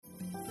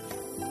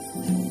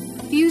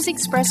views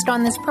expressed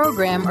on this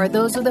program are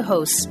those of the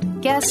hosts,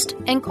 guests,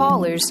 and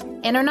callers,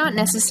 and are not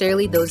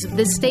necessarily those of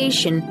this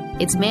station,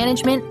 its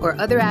management, or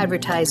other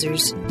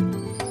advertisers.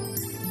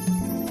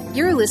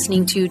 You're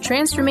listening to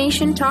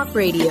Transformation Talk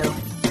Radio.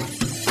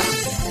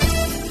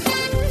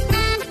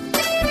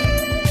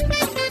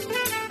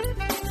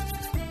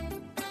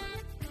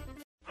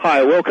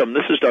 Hi, welcome.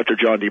 This is Dr.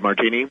 John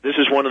DeMartini. This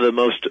is one of the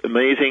most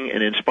amazing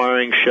and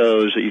inspiring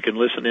shows that you can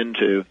listen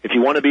into. If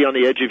you want to be on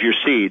the edge of your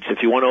seats,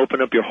 if you want to open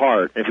up your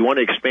heart, if you want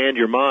to expand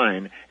your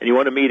mind, and you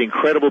want to meet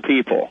incredible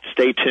people,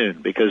 stay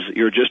tuned because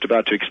you're just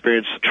about to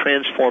experience a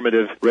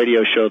transformative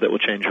radio show that will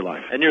change your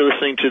life. And you're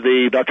listening to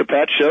the Dr.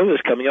 Pat Show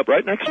that's coming up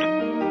right next.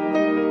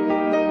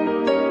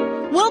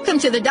 Welcome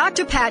to the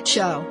Dr. Pat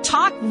Show.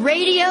 Talk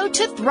radio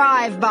to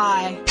thrive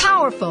by.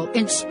 Powerful,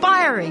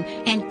 inspiring,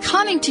 and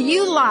coming to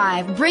you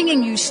live,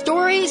 bringing you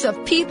stories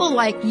of people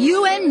like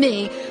you and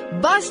me,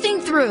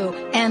 busting through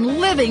and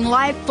living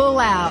life full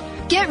out.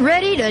 Get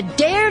ready to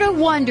dare to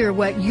wonder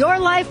what your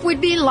life would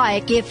be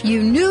like if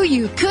you knew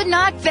you could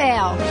not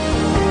fail.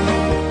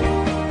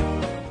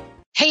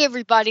 Hey,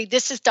 everybody,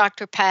 this is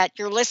Dr. Pat.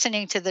 You're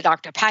listening to the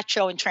Dr. Pat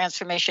Show and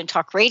Transformation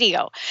Talk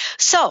Radio.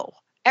 So,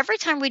 every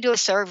time we do a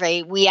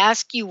survey, we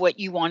ask you what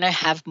you want to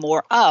have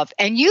more of.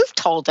 And you've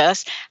told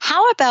us,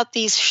 how about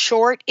these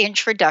short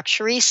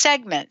introductory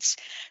segments?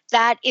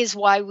 That is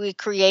why we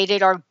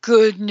created our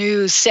good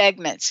news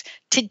segments.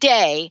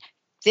 Today,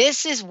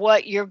 this is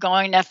what you're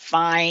going to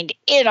find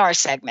in our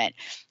segment.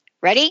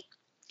 Ready?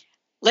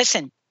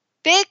 Listen,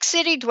 big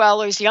city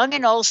dwellers, young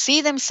and old, see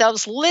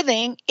themselves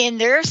living in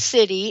their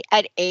city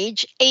at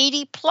age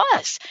 80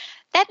 plus.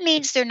 That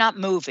means they're not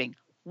moving.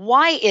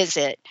 Why is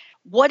it?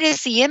 What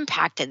is the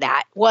impact of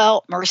that?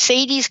 Well,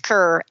 Mercedes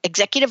Kerr,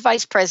 Executive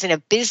Vice President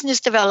of Business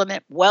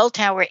Development,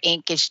 Welltower,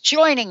 Inc., is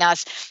joining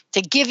us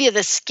to give you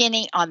the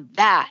skinny on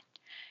that.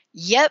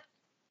 Yep,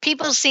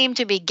 people seem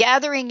to be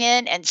gathering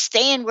in and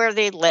staying where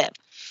they live.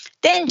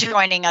 Then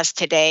joining us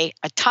today,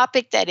 a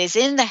topic that is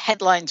in the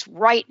headlines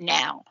right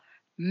now,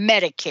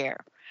 Medicare.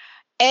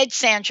 Ed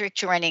Sandrick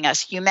joining us,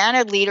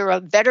 Humana leader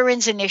of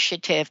Veterans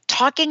Initiative,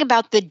 talking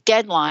about the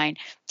deadline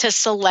to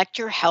select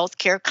your health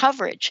care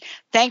coverage.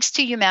 Thanks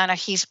to Humana,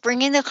 he's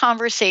bringing the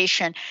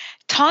conversation,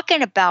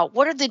 talking about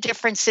what are the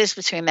differences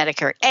between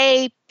Medicare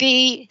A,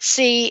 B,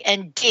 C,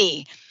 and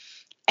D.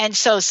 And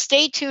so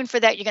stay tuned for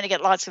that. You're going to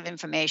get lots of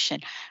information.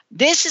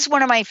 This is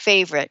one of my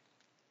favorite.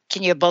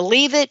 Can you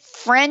believe it?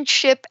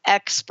 Friendship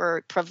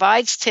expert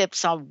provides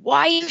tips on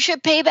why you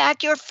should pay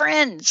back your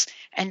friends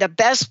and the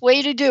best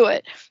way to do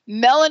it.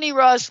 Melanie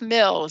Ross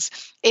Mills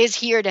is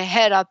here to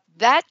head up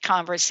that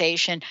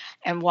conversation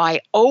and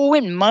why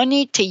owing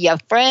money to your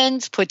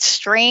friends puts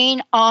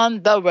strain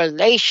on the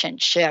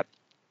relationship.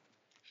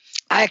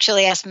 I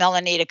actually asked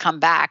Melanie to come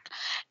back.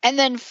 And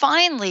then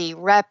finally,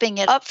 wrapping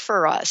it up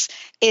for us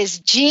is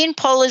Jean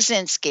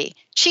Polizinski,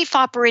 Chief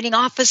Operating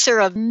Officer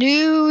of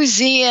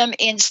Newseum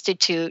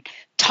Institute,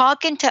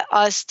 talking to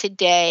us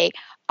today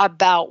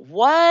about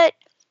what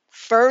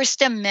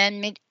First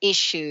Amendment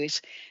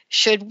issues.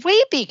 Should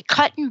we be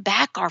cutting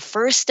back our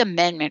First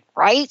Amendment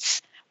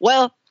rights?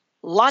 Well,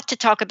 a lot to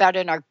talk about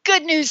in our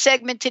good news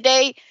segment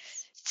today.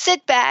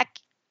 Sit back,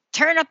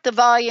 turn up the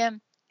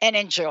volume, and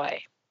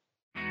enjoy.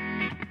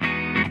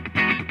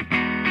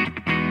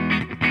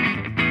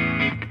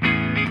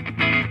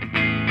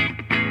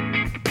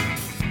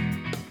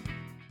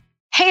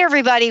 Hey,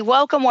 everybody.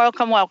 Welcome,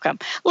 welcome, welcome.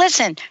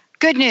 Listen,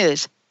 good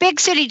news. Big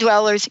city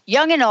dwellers,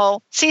 young and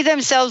old, see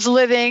themselves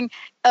living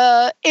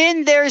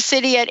in their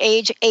city at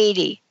age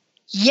 80.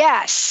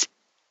 Yes.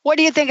 What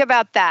do you think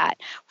about that?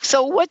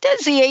 So what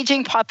does the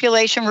aging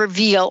population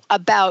reveal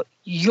about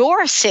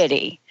your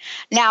city?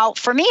 Now,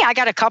 for me, I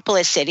got a couple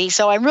of cities,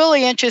 so I'm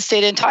really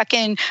interested in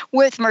talking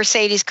with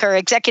Mercedes Kerr,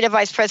 Executive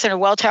Vice President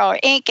of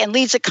Welltower, Inc., and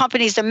leads the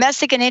company's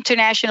domestic and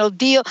international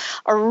deal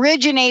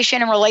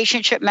origination and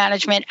relationship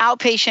management,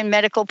 outpatient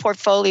medical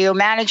portfolio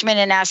management,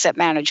 and asset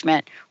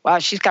management. Wow,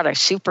 she's got a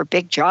super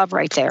big job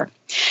right there.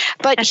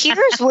 But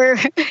here's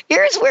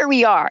where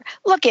we are.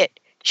 Look it,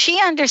 she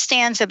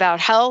understands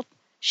about health.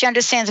 She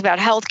understands about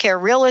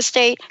healthcare, real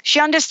estate.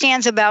 She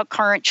understands about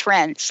current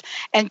trends.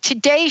 And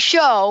today's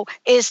show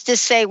is to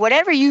say,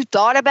 whatever you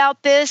thought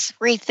about this,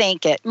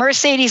 rethink it.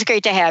 Mercedes,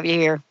 great to have you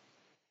here.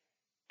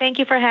 Thank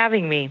you for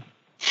having me.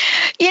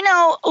 You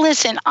know,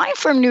 listen, I'm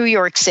from New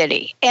York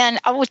City,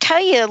 and I will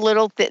tell you a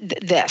little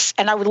bit this,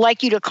 and I would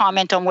like you to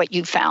comment on what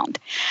you found.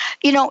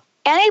 You know,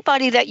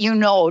 anybody that you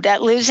know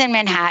that lives in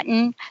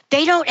Manhattan,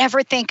 they don't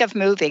ever think of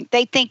moving.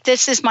 They think,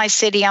 this is my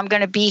city. I'm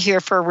going to be here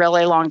for a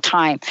really long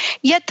time.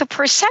 Yet the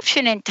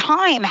perception in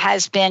time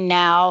has been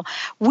now,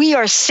 we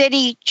are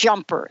city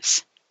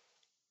jumpers.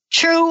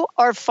 True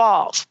or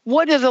false?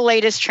 What are the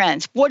latest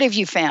trends? What have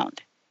you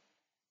found?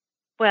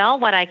 Well,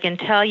 what I can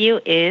tell you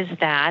is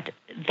that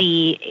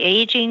the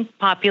aging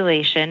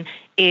population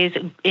is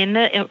in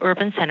the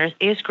urban centers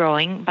is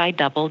growing by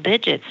double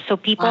digits. So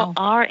people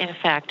are in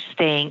fact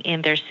staying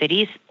in their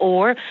cities,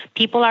 or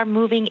people are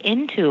moving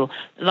into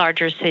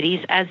larger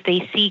cities as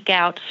they seek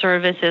out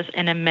services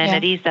and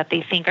amenities that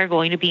they think are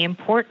going to be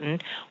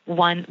important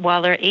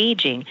while they're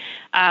aging.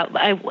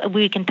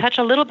 We can touch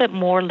a little bit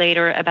more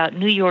later about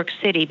New York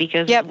City,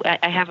 because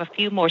I have a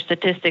few more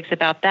statistics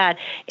about that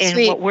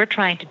and what we're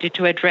trying to do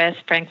to address,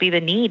 frankly,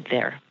 the need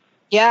there.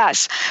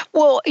 Yes.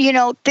 Well,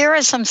 there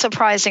are some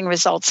surprising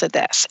results of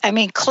this. I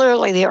mean,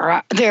 clearly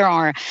there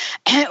are.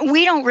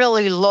 We don't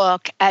really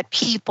look at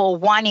people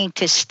wanting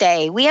to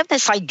stay. We have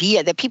this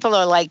idea that people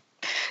are like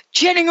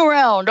jetting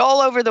around all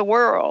over the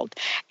world.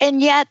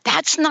 And yet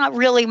that's not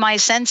really my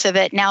sense of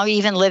it now,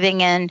 even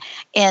living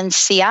in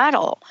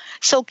Seattle.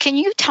 So can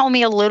you tell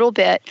me a little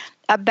bit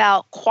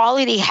about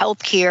quality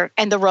healthcare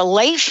and the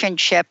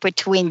relationship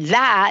between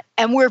that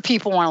and where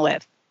people want to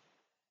live?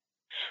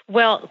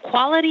 Well,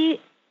 quality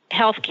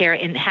healthcare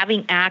and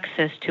having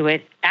access to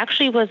it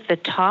actually was the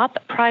top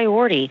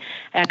priority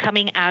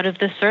coming out of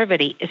the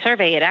survey.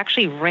 It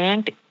actually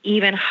ranked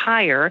even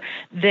higher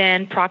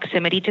than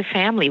proximity to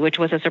family, which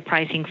was a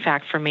surprising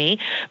fact for me.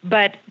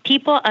 But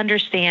people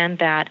understand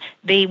that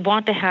they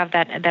want to have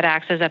that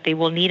access, that they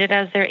will need it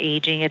as they're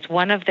aging. It's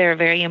one of their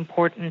very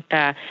important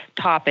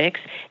topics.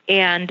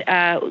 And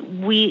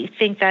we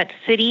think that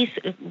cities,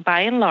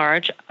 by and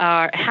large,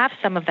 have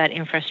some of that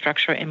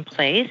infrastructure in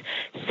place.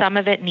 Some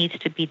of it needs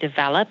to be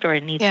developed, or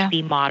it needs to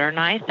be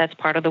modernized. That's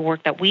part of the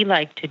work that we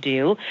like to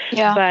do.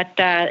 Yeah. But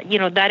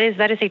that is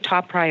a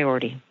top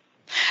priority.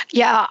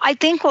 Yeah, I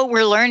think what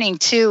we're learning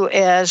too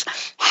is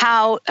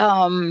how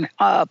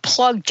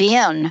plugged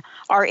in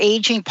our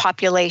aging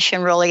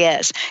population really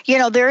is.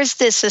 There is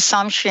this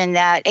assumption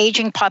that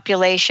aging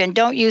population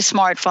don't use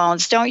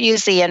smartphones, don't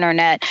use the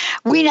internet.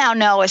 We now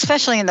know,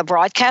 especially in the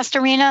broadcast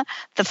arena,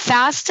 the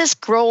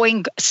fastest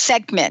growing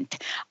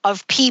segment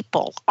of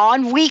people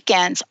on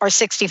weekends are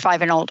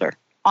 65 and older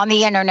on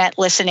the internet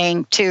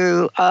listening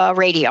to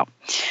radio.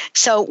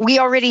 So we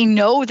already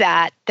know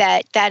that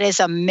is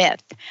a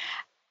myth.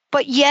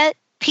 But yet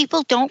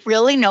people don't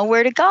really know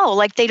where to go.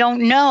 Like they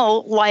don't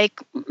know, like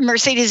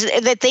Mercedes,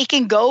 that they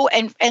can go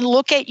and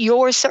look at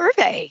your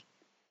survey.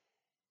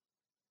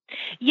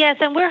 Yes,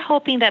 and we're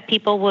hoping that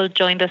people will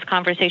join this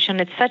conversation.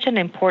 It's such an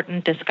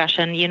important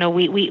discussion.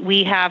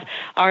 We have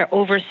our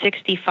over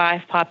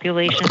 65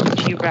 population,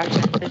 which you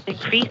referenced, is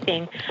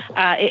increasing.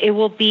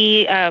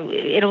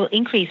 It'll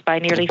increase by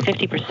nearly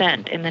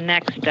 50% in the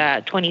next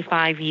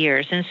 25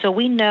 years. And so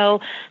we know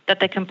that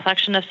the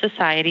complexion of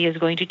society is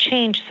going to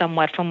change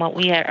somewhat from what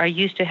we are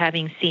used to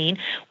having seen.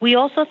 We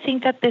also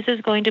think that this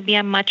is going to be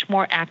a much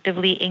more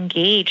actively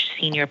engaged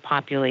senior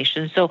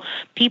population. So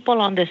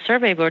people on this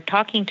survey were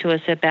talking to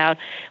us about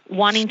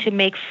wanting to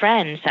make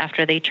friends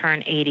after they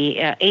turn 80.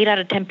 8 out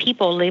of 10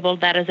 people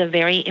labeled that as a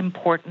very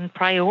important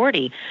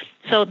priority.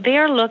 So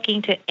they're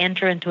looking to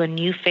enter into a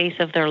new phase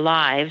of their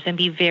lives and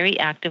be very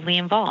actively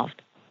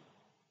involved.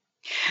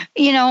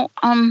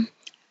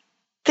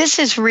 This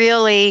is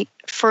really,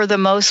 for the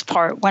most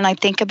part, when I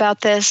think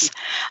about this,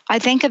 I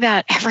think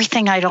about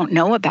everything I don't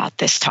know about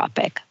this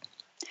topic.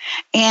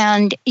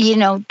 And,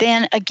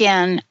 then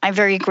again, I'm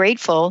very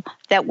grateful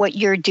that what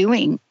you're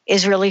doing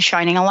is really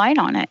shining a light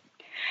on it.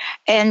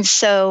 And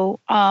so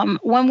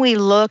when we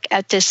look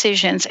at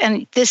decisions,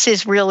 and this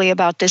is really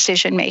about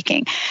decision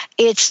making,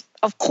 it's,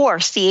 of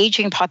course, the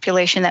aging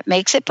population that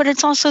makes it, but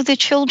it's also the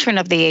children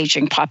of the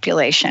aging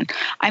population.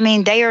 I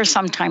mean, they are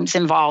sometimes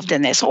involved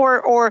in this,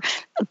 or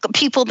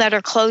people that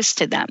are close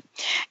to them.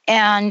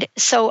 And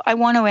so I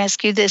want to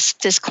ask you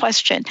this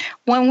question.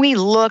 When we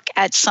look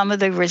at some of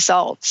the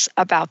results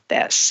about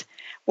this,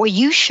 were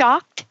you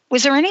shocked?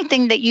 Was there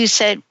anything that you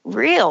said,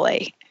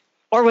 really?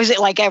 Or was it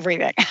like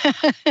everything?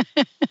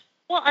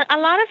 Well, a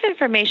lot of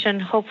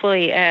information,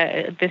 hopefully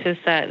this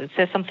says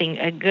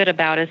something good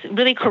about us,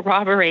 really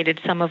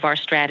corroborated some of our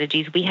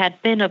strategies. We had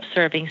been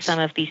observing some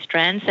of these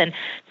trends, and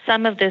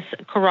some of this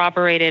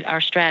corroborated our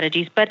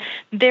strategies. But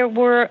there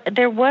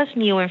was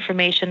new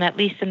information, at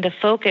least in the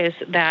focus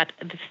that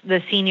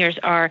the seniors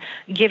are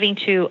giving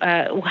to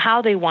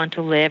how they want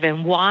to live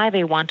and why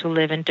they want to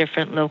live in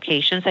different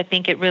locations. I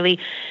think it really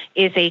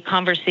is a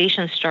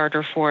conversation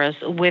starter for us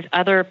with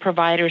other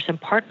providers and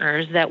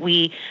partners that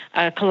we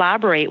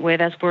collaborate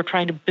with as we're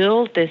trying to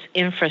build this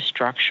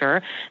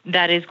infrastructure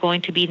that is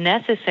going to be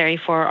necessary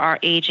for our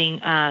aging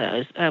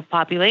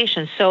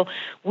population. So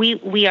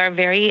we are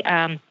very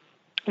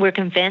we're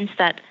convinced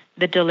that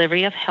the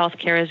delivery of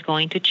healthcare is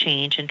going to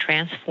change and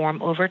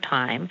transform over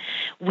time.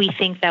 We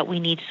think that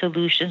we need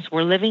solutions.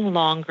 We're living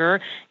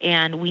longer,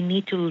 and we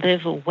need to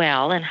live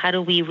well. And how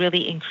do we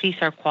really increase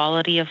our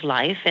quality of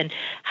life? And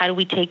how do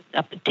we take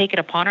it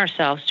upon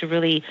ourselves to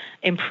really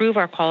improve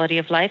our quality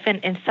of life?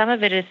 And some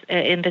of it is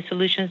in the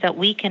solutions that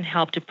we can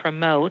help to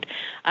promote,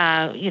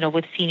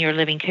 with senior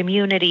living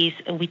communities.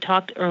 We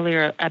talked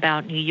earlier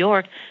about New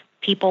York.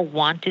 people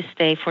want to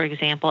stay, for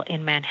example,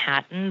 in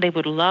Manhattan. They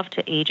would love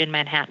to age in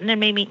Manhattan, and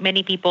maybe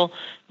many people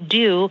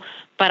do.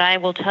 But I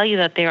will tell you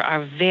that there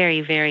are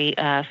very, very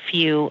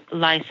few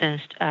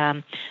licensed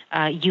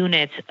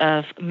units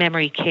of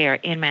memory care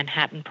in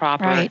Manhattan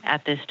proper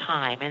at this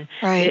time. And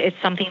it's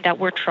something that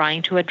we're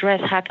trying to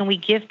address. How can we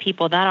give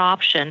people that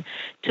option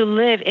to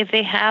live if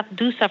they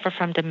do suffer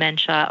from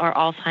dementia or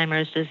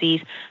Alzheimer's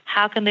disease?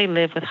 How can they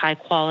live with high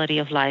quality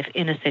of life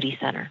in a city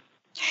center?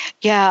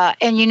 Yeah.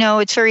 And,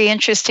 it's very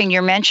interesting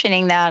you're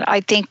mentioning that.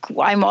 I think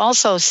I'm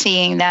also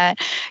seeing that,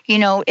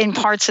 in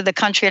parts of the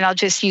country, and I'll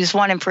just use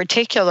one in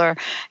particular,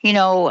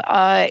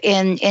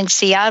 in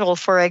Seattle,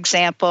 for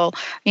example,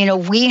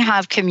 we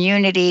have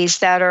communities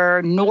that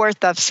are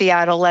north of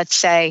Seattle, let's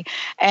say,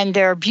 and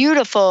they're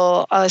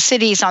beautiful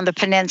cities on the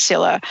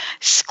peninsula,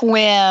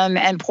 Sequim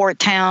and Port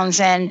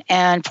Townsend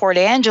and Port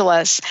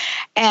Angeles.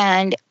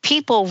 And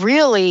people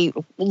really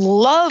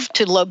love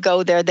to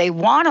go there. They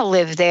want to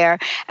live there.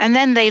 And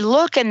then they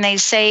look and they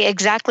say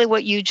exactly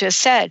what you just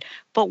said.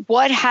 But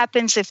what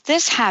happens if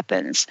this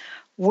happens?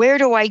 Where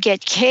do I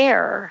get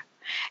care?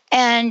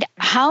 And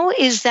how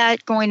is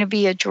that going to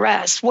be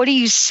addressed? What do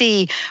you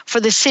see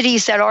for the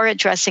cities that are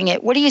addressing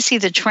it? What do you see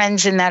the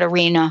trends in that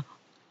arena?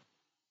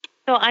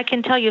 So I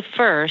can tell you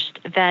first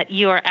that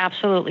you are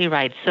absolutely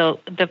right.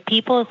 So the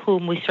people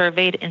whom we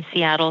surveyed in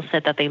Seattle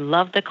said that they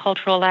love the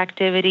cultural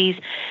activities,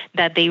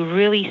 that they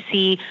really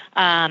see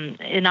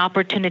an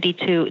opportunity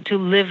to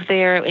live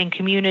there in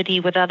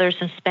community with others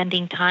and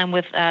spending time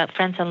with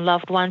friends and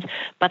loved ones.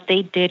 But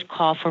they did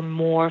call for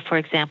more, for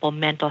example,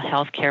 mental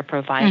health care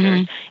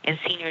providers and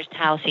seniors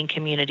housing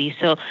communities.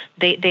 So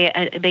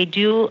they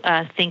do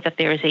think that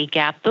there is a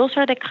gap. Those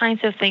are the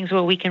kinds of things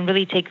where we can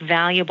really take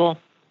valuable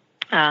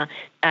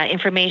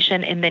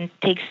information and then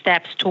take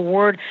steps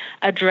toward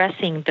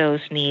addressing those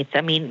needs. I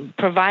mean,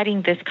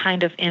 providing this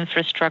kind of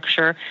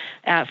infrastructure,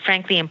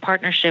 frankly, in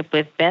partnership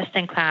with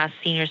best-in-class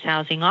seniors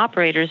housing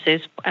operators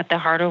is at the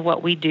heart of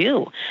what we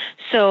do.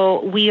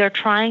 So we are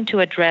trying to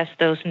address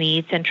those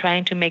needs and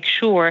trying to make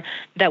sure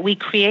that we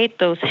create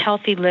those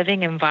healthy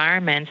living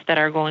environments that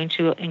are going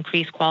to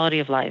increase quality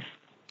of life.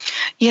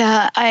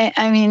 Yeah,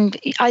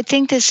 I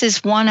think this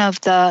is one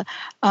of the,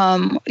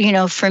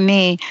 for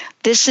me,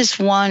 this is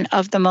one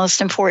of the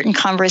most important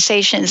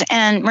conversations.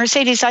 And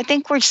Mercedes, I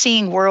think we're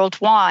seeing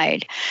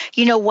worldwide,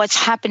 what's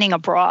happening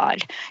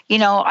abroad.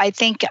 I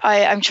think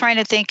I'm trying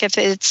to think if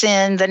it's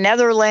in the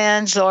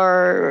Netherlands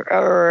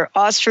or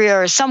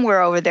Austria or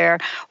somewhere over there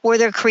where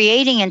they're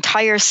creating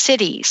entire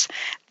cities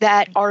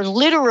that are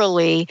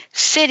literally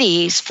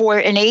cities for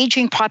an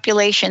aging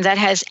population that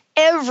has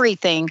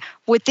everything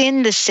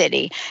within the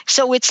city.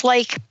 So it's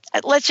like,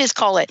 let's just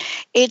call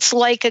it's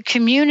like a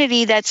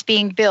community that's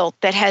being built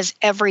that has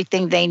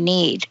everything they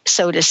need,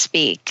 so to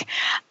speak.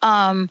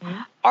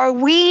 Are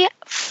we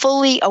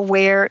fully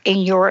aware, in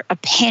your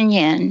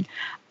opinion,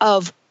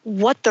 of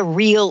what the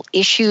real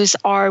issues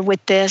are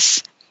with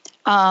this?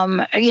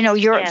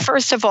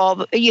 First of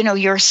all,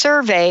 your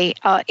survey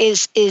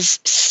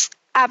is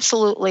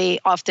absolutely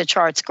off the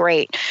charts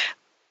great.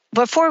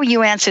 Before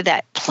you answer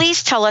that,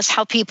 please tell us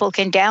how people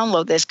can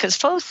download this, because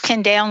folks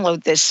can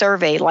download this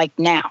survey like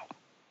now.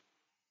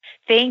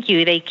 Thank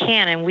you. They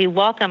can, and we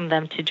welcome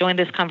them to join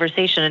this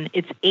conversation.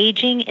 It's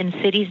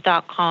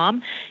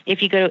agingincities.com.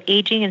 If you go to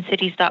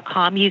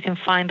agingincities.com, you can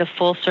find the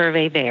full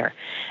survey there.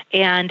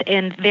 And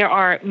there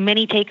are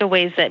many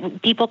takeaways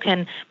that people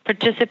can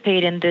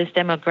participate in this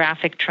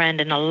demographic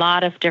trend in a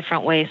lot of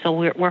different ways. So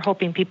we're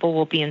hoping people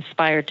will be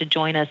inspired to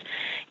join us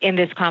in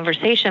this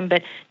conversation.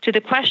 But to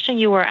the question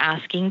you were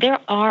asking, there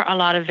are a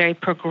lot of very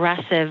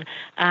progressive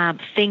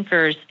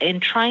thinkers in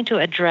trying to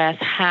address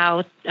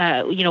how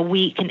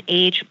we can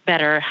age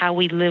better, how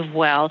we live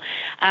well.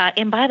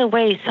 And by the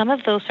way, some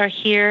of those are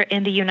here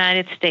in the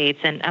United States.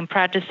 And I'm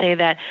proud to say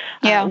that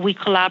we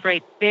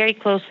collaborate very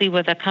closely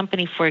with a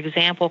company, for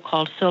example,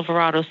 called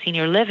Silverado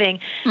Senior Living.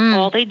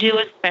 All they do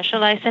is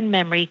specialize in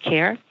memory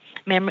care.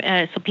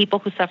 So people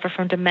who suffer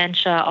from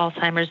dementia,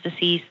 Alzheimer's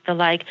disease, the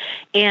like,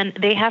 and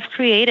they have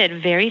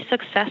created very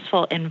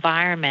successful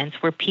environments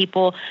where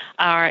people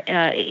are,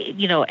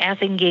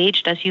 as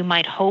engaged as you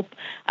might hope,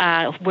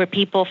 where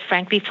people,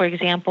 frankly, for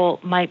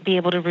example, might be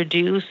able to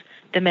reduce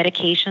the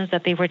medications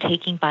that they were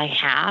taking by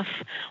half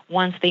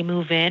once they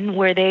move in,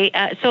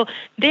 so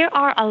there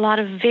are a lot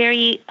of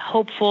very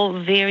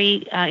hopeful,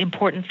 very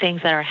important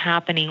things that are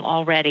happening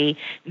already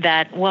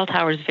that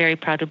Welltower is very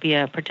proud to be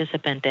a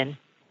participant in.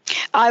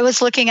 I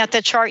was looking at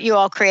the chart you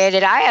all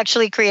created. I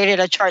actually created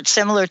a chart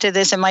similar to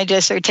this in my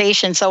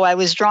dissertation, so I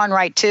was drawn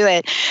right to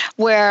it,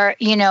 where,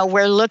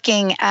 we're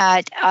looking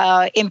at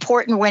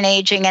important when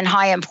aging and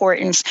high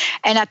importance.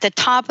 And at the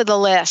top of the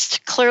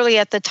list, clearly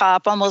at the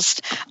top,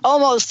 almost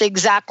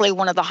exactly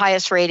one of the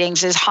highest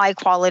ratings is high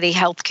quality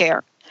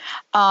healthcare.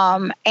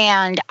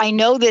 And I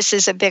know this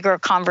is a bigger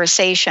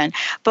conversation,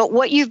 but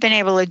what you've been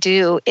able to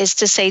do is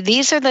to say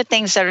these are the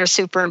things that are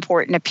super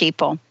important to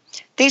people.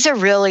 These are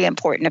really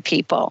important to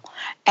people,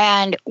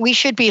 and we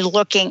should be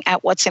looking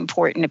at what's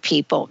important to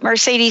people.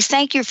 Mercedes,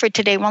 thank you for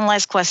today. One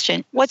last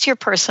question. What's your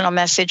personal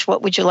message?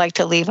 What would you like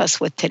to leave us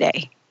with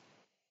today?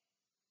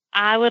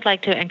 I would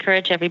like to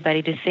encourage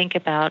everybody to think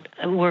about,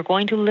 we're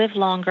going to live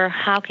longer.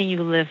 How can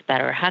you live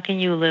better? How can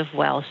you live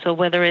well? So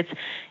whether it's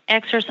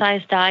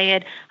exercise,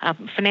 diet,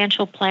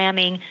 financial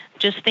planning,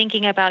 just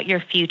thinking about your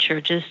future,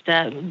 just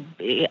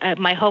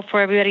my hope for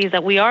everybody is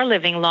that we are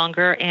living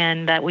longer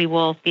and that we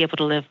will be able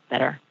to live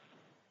better.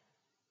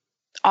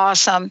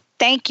 Awesome.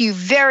 Thank you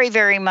very,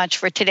 very much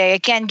for today.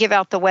 Again, give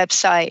out the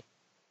website.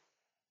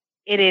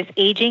 It is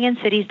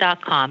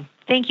agingincities.com.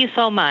 Thank you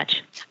so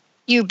much.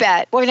 You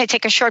bet. We're going to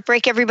take a short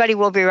break, everybody.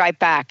 We'll be right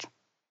back.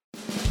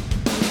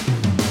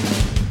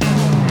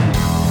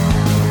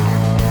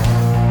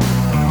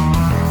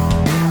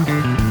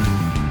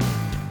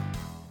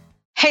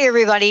 Hey,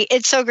 everybody.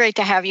 It's so great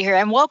to have you here,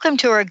 and welcome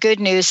to our good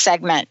news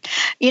segment.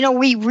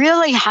 We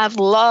really have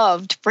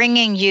loved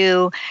bringing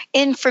you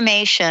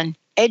information,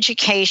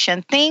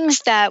 education,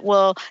 things that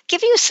will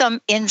give you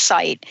some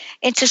insight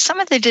into some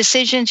of the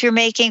decisions you're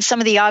making, some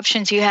of the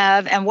options you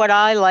have, and what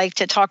I like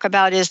to talk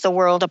about is the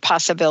world of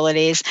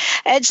possibilities.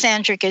 Ed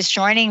Sandrick is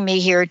joining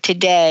me here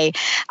today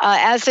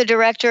as the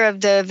director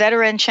of the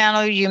Veteran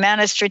Channel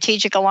Humana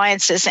Strategic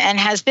Alliances and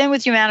has been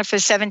with Humana for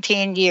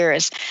 17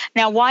 years.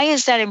 Now, why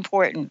is that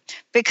important?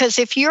 Because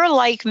if you're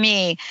like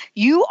me,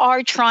 you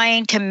are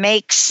trying to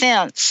make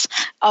sense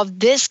of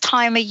this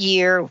time of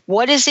year.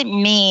 What does it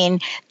mean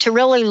to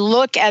really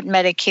look at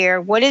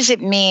Medicare? What does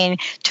it mean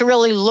to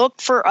really look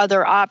for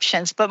other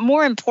options? But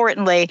more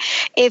importantly,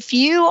 if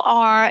you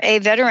are a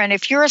veteran,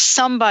 if you're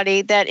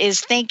somebody that is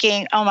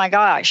thinking, oh my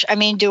gosh,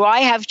 do I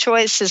have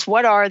choices?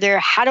 What are there?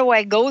 How do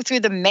I go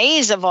through the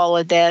maze of all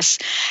of this?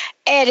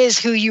 Ed is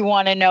who you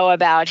want to know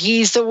about.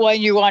 He's the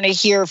one you want to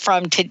hear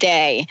from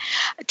today.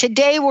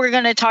 Today, we're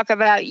going to talk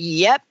about,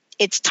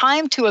 it's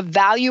time to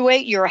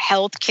evaluate your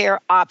healthcare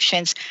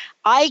options.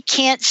 I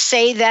can't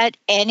say that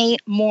any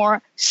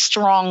more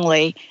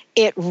strongly.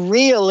 It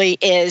really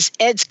is.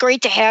 It's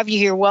great to have you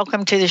here.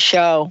 Welcome to the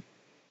show.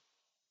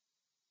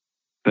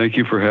 Thank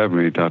you for having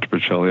me, Dr.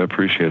 Pacelli. I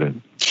appreciate it.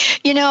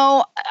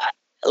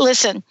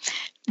 Listen,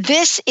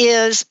 this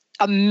is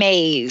a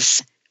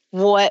maze.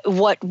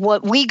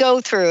 What we go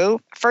through,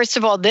 first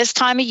of all, this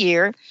time of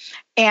year,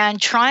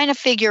 and trying to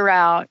figure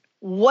out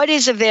what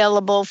is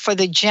available for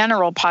the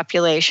general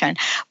population.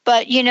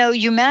 But,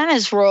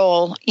 Humana's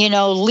role,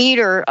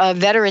 leader of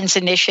Veterans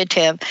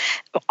Initiative,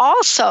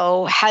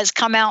 also has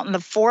come out in the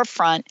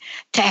forefront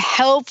to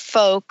help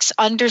folks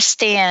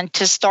understand,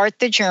 to start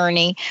the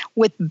journey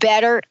with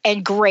better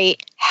and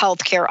great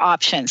healthcare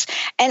options.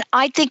 And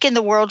I think in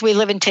the world we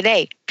live in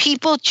today,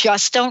 people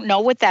just don't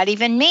know what that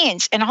even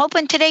means. And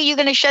hoping today you're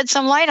going to shed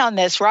some light on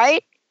this,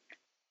 right?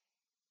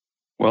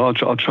 Well,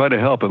 I'll try to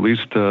help, at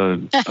least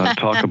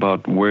talk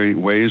about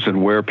ways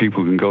and where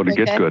people can go to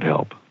get good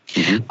help.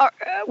 Mm-hmm.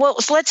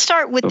 Well, so let's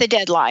start with the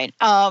deadline.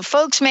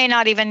 Folks may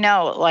not even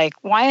know,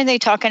 why are they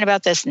talking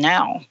about this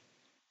now?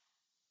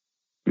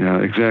 Yeah,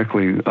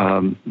 exactly.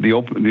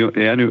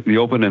 The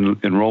open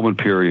enrollment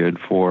period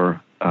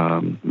for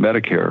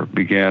Medicare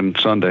began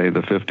Sunday,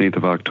 the 15th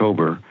of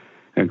October,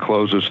 and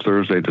closes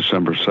Thursday,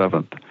 December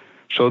 7th.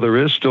 So there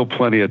is still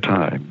plenty of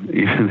time,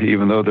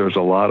 even though there's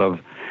a lot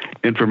of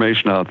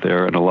information out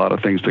there and a lot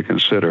of things to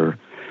consider.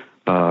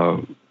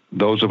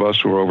 Those of us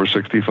who are over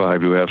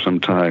 65 who have some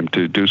time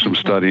to do some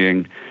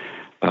studying,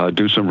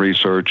 do some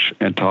research,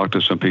 and talk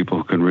to some people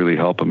who can really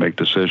help and make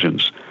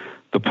decisions.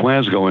 The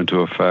plans go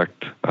into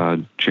effect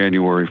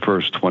January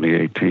 1st,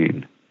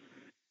 2018.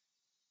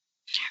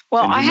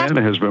 Well, and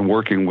Humana has been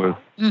working with...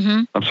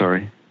 Mm-hmm. I'm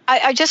sorry.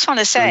 I just want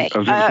to say...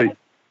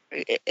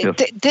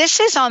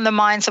 This is on the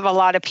minds of a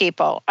lot of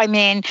people. I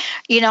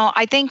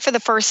think for the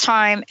first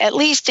time, at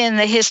least in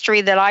the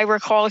history that I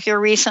recall here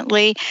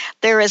recently,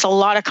 there is a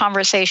lot of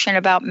conversation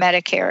about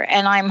Medicare.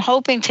 And I'm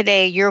hoping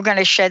today you're going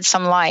to shed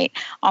some light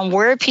on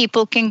where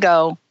people can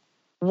go,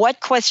 what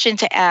question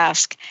to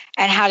ask,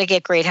 and how to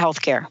get great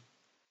health care.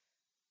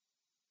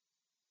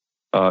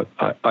 I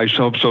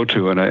hope so,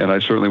 too, and I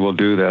certainly will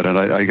do that. And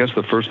I guess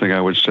the first thing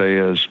I would say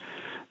is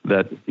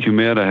that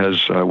Humana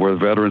has, where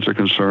veterans are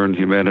concerned,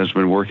 Humana has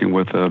been working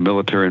with the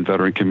military and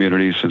veteran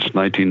community since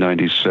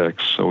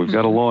 1996. So we've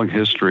got a long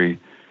history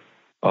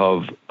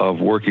of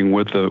working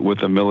with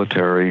the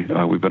military.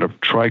 We've been a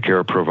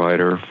TRICARE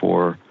provider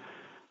for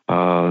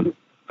the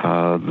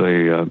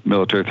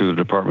military through the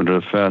Department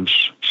of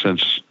Defense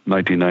since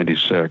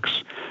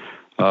 1996.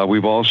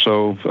 We've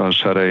also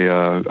set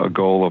a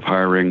goal of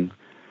hiring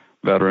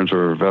veterans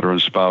or veteran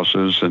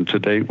spouses, and to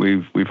date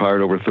we've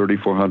hired over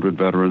 3,400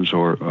 veterans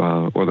or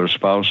their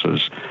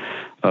spouses.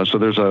 So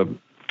there's a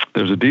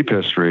deep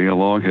history, a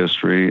long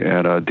history,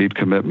 and a deep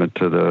commitment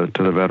to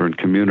the veteran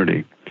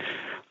community.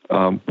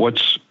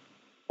 What's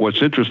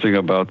interesting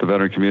about the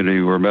veteran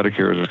community where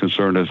Medicare is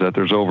concerned is that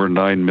there's over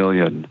 9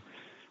 million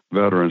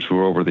veterans who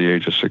are over the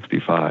age of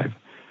 65.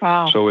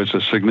 Wow. So it's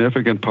a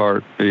significant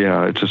part.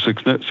 Yeah, it's a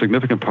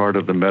significant part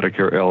of the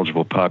Medicare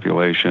eligible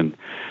population.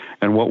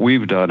 And what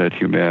we've done at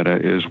Humana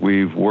is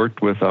we've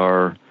worked with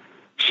our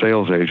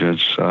sales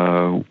agents.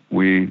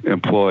 We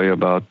employ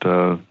about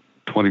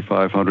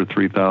 2,500,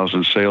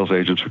 3,000 sales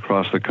agents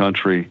across the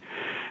country.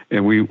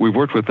 And we've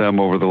worked with them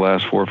over the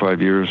last 4 or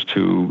 5 years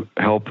to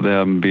help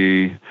them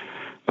be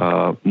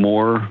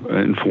more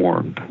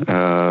informed,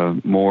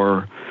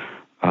 more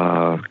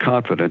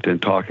confident in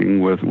talking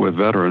with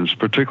veterans,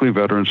 particularly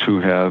veterans who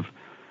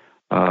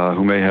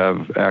may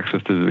have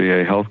access to the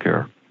VA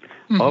healthcare.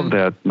 Mm-hmm. Of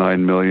that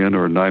 9 million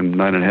or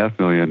 9.5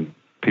 million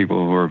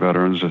people who are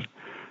veterans,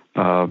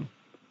 a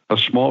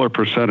smaller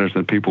percentage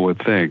than people would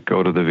think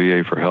go to the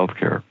VA for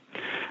healthcare.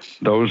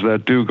 Those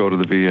that do go to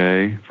the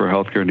VA for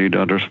healthcare need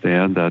to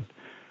understand that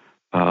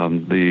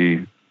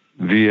the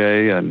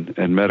VA and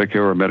Medicare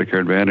or Medicare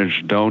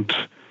Advantage don't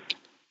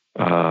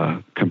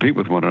compete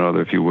with one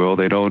another, if you will.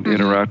 They don't mm-hmm.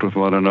 interact with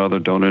one another.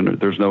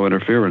 There's no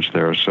interference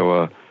there.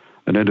 So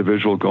an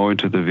individual going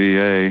to the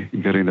VA,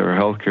 getting their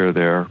health care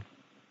there,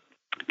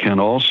 can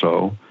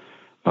also,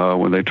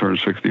 when they turn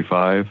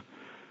 65,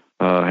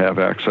 have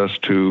access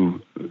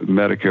to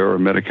Medicare or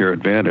Medicare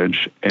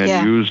Advantage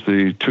and use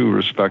the two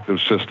respective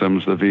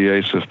systems, the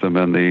VA system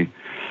and the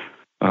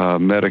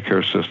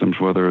Medicare systems,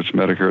 whether it's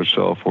Medicare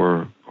itself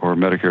or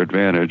Medicare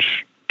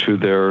Advantage, to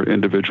their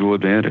individual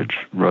advantage,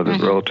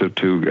 mm-hmm. relative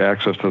to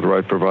access to the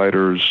right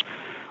providers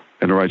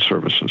and the right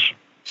services.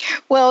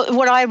 Well,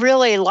 what I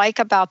really like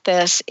about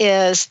this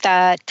is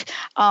that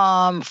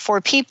for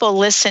people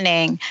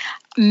listening,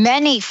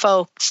 many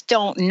folks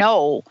don't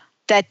know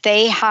that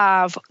they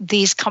have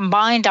these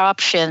combined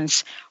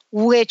options,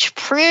 which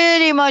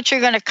pretty much are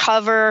going to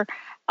cover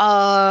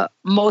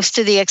most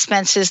of the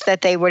expenses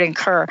that they would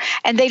incur.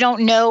 And they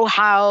don't know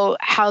how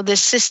the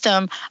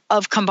system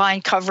of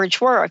combined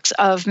coverage works,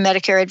 of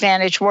Medicare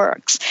Advantage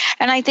works.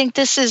 And I think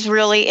this is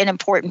really an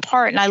important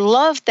part. And I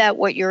love that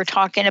what you're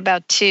talking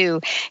about,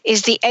 too,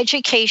 is the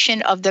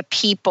education of the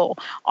people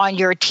on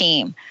your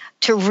team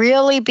to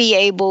really be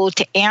able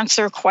to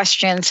answer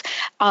questions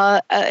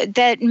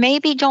that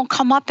maybe don't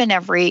come up in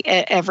every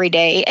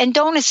day, and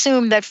don't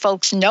assume that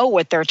folks know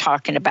what they're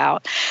talking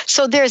about.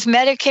 So there's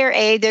Medicare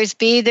A, there's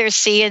B, there's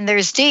C, and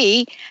there's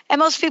D, and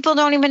most people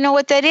don't even know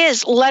what that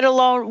is, let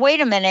alone,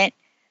 wait a minute,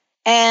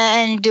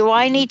 and do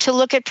I need to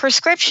look at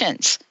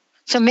prescriptions?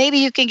 So maybe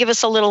you can give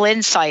us a little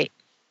insight.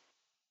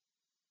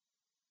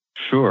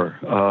 Sure.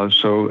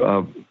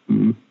 So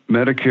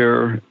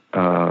Medicare,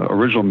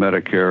 original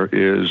Medicare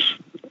is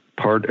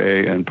Part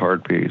A and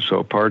Part B.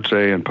 So Parts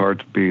A and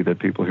Part B that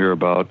people hear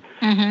about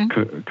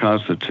mm-hmm.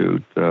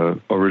 Constitute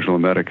original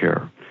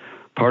Medicare.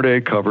 Part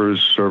A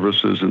covers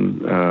services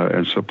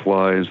and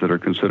supplies that are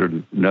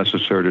considered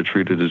necessary to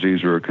treat a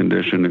disease or a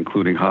condition,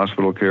 including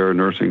hospital care,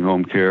 nursing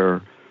home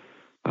care,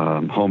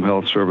 home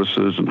health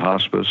services, and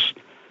hospice.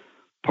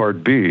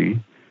 Part B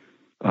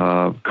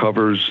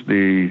covers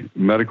the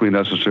medically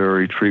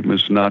necessary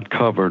treatments not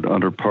covered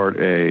under Part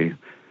A,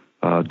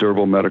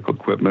 durable medical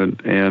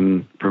equipment,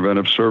 and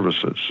preventive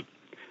services.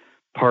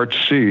 Part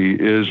C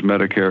is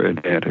Medicare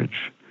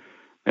Advantage,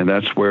 and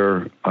that's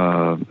where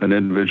an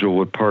individual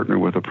would partner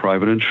with a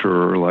private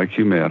insurer like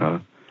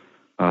Humana,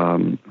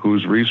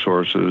 whose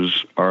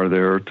resources are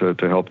there to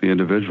help the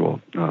individual.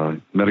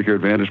 Medicare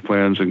Advantage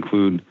plans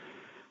include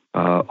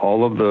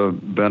all of the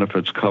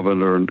benefits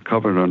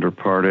covered under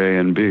Part A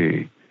and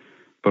B,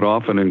 but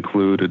often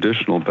include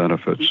additional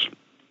benefits.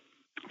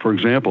 For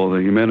example,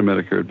 the Humana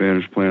Medicare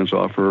Advantage plans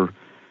offer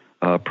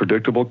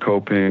predictable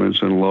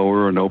co-payments and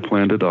lower or no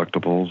plan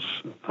deductibles,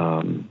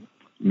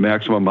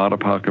 maximum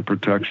out-of-pocket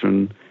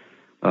protection,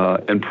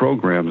 and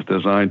programs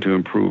designed to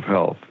improve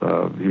health.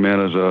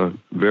 Humana is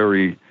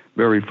very,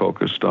 very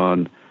focused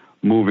on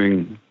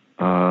moving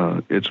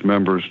its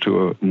members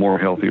to a more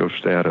healthier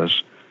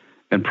status,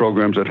 and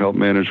programs that help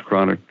manage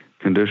chronic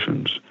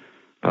conditions.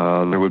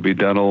 There would be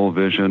dental,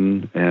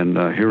 vision, and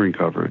hearing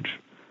coverage,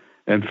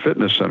 and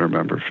fitness center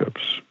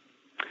memberships.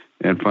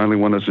 And finally,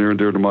 one that's near and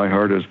dear to my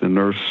heart is the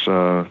nurse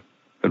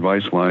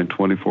advice line,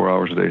 24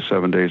 hours a day,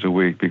 7 days a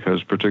week,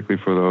 because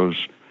particularly for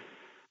those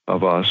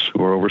of us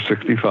who are over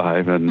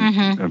 65, and,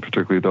 mm-hmm. and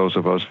particularly those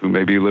of us who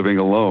may be living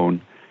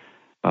alone,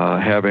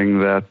 having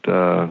that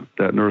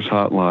nurse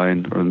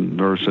hotline or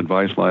nurse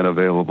advice line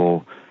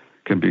available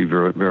can be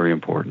very, very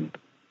important.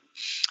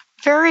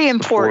 Very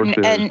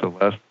important. And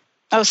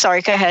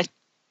sorry, go ahead.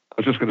 I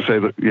was just going to say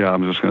that,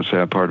 I'm just going to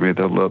say, pardon me,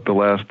 the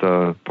last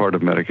part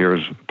of Medicare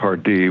is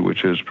Part D,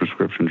 which is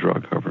prescription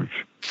drug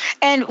coverage.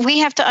 And we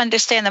have to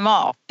understand them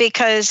all,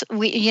 because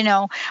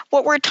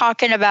what we're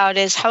talking about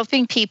is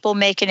helping people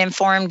make an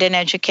informed and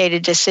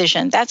educated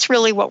decision. That's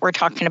really what we're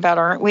talking about,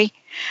 aren't we?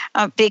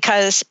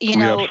 Because,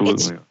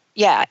 absolutely.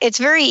 It's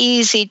very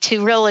easy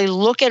to really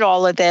look at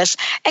all of this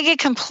and get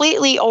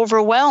completely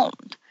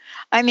overwhelmed.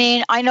 I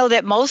mean, I know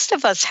that most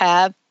of us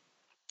have,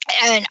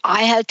 and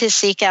I had to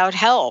seek out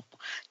help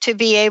to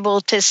be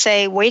able to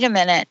say, wait a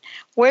minute,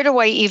 where do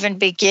I even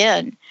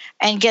begin,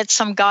 and get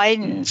some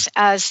guidance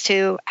as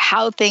to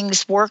how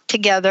things work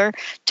together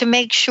to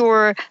make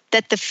sure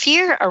that the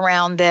fear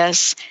around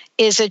this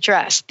is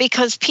addressed,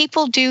 because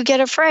people do get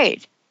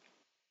afraid.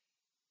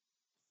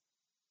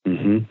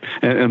 Mm-hmm.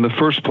 And in the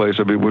first place,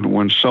 I mean,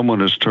 when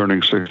someone is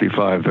turning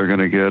 65, they're going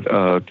to get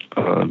a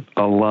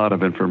lot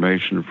of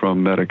information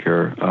from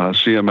Medicare.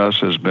 CMS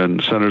has been,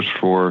 Centers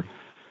for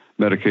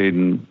Medicaid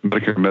and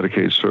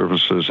Medicaid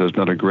Services has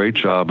done a great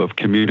job of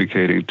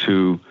communicating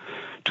to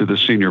the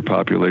senior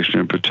population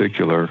in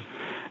particular.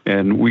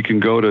 And we can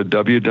go to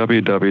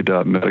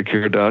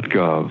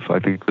www.medicare.gov. I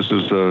think this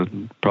is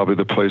probably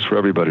the place for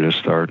everybody to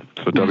start.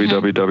 So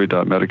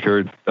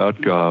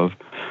www.medicare.gov,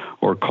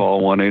 or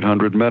call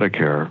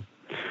 1-800-MEDICARE,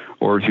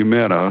 or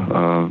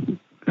Humana.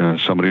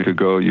 Somebody could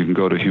go. You can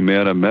go to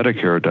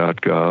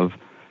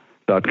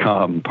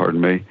humanamedicare.com,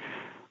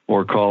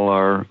 or call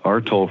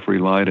our toll-free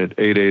line at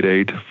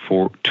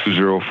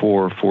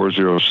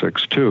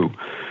 888-204-4062,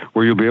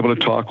 where you'll be able to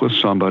talk with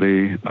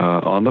somebody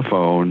on the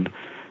phone,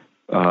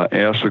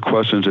 ask the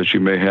questions that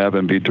you may have,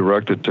 and be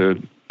directed to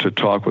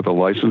talk with a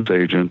licensed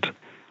agent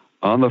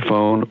on the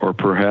phone, or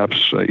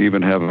perhaps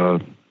even have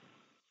a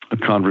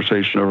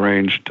conversation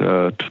arranged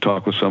to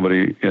talk with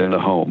somebody in the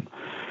home.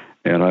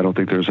 And I don't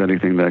think there's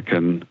anything that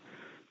can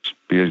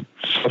be a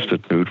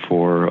substitute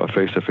for a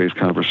face-to-face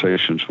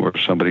conversations where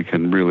somebody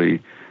can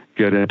really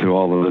get into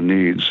all of the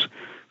needs,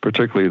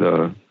 particularly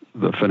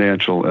the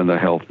financial and the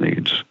health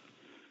needs.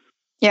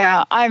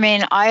 Yeah, I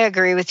mean, I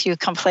agree with you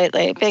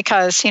completely,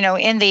 because,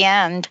 in the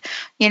end,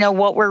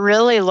 what we're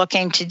really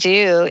looking to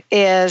do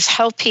is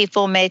help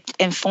people make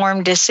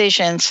informed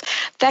decisions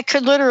that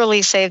could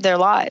literally save their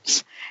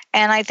lives.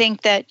 And I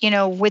think that,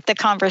 with the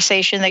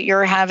conversation that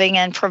you're having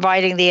and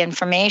providing the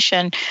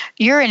information,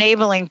 you're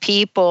enabling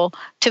people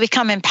to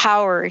become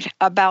empowered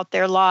about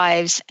their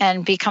lives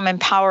and become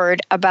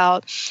empowered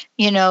about,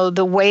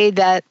 the way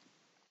that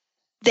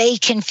they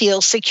can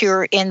feel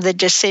secure in the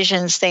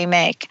decisions they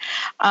make.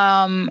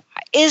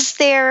 Is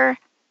there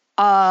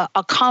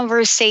a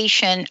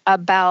conversation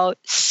about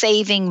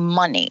saving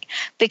money?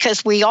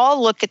 Because we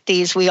all look at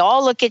these, we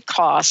all look at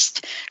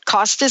cost.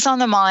 Cost is on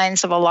the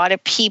minds of a lot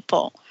of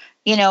people.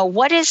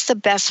 What is the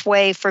best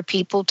way for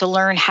people to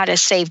learn how to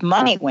save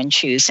money when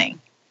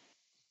choosing?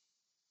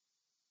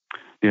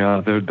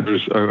 Yeah,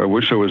 I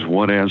wish there was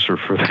one answer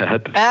for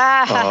that.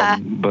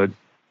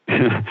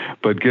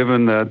 But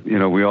given that,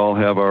 we all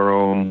have our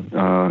own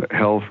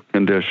health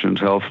conditions,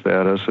 health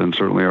status, and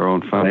certainly our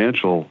own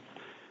financial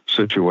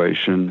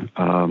situation,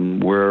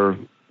 where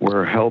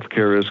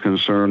healthcare is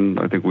concerned,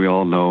 I think we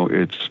all know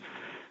it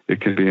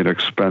can be an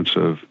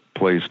expensive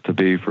place to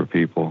be for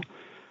people.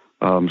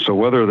 So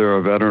whether they're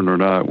a veteran or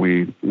not,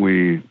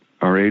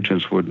 our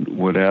agents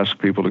would ask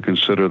people to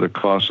consider the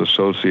costs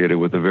associated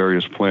with the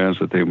various plans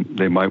that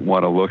they might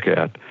want to look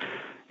at,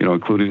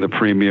 including the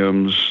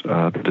premiums,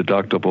 the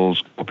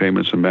deductibles,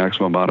 payments, and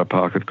maximum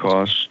out-of-pocket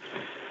costs.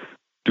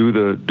 Do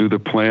the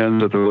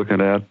plans that they're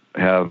looking at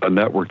have a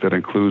network that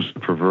includes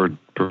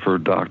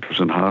preferred doctors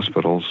and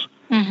hospitals?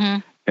 Mm-hmm.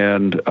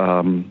 And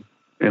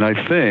I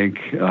think,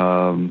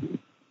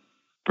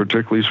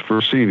 particularly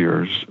for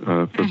seniors,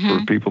 for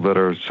people that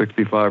are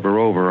 65 or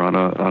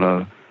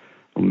over,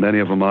 many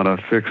of them on a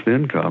fixed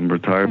income,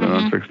 retirement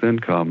on fixed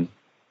income,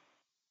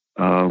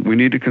 we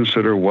need to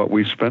consider what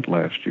we spent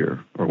last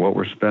year, or what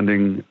we're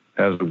spending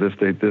as of this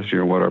date this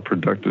year, what our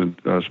projected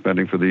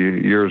spending for the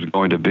year is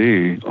going to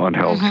be on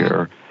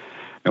healthcare,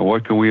 and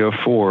what can we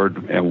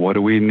afford, and what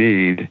do we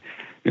need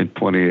in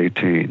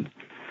 2018.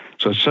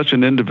 So it's such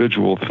an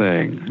individual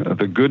thing.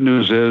 The good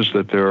news is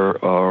that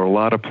there are a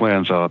lot of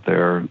plans out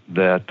there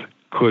that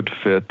could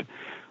fit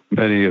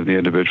many of the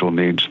individual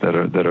needs that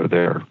are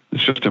there.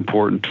 It's just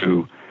important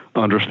to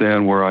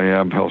understand where I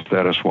am health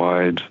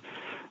status-wise,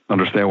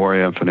 understand where I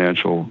am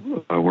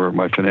where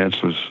my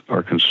finances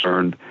are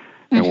concerned,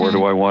 and where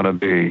do I want to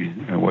be,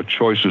 and what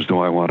choices do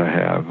I want to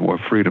have,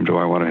 what freedom do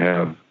I want to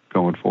have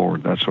going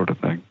forward, that sort of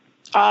thing.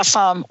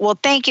 Awesome. Well,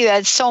 thank you,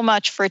 Ed, so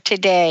much for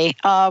today.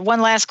 One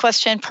last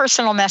question,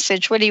 personal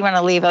message. What do you want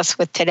to leave us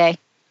with today?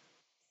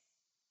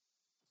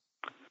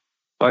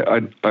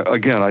 I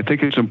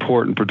think it's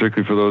important,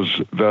 particularly for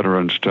those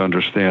veterans, to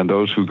understand,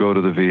 those who go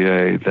to the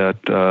VA,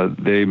 that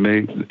they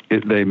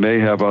may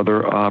have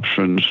other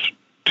options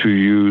to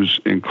use,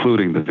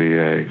 including the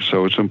VA.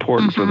 So it's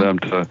important for them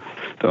to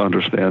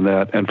understand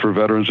that. And for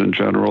veterans in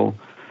general,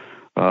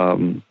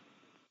 I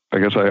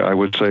guess I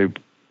would say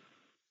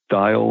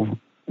dial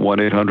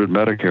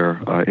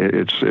 1-800-MEDICARE.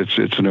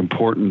 It's an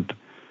important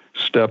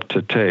step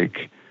to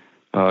take.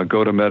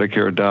 Go to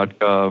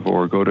Medicare.gov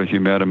or go to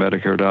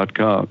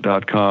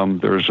humanamedicare.com.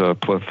 There's a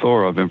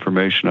plethora of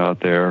information out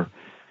there,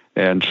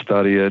 and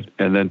study it,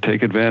 and then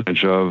take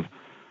advantage of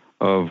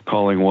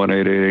calling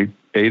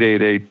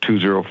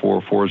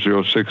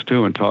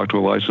 1-888-204-4062 and talk to a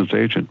licensed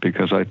agent,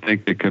 because I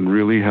think it can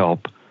really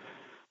help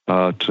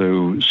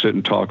to sit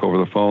and talk over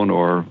the phone,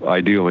 or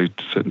ideally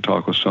to sit and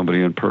talk with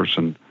somebody in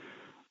person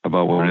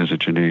about what it is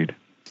that you need.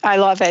 I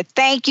love it.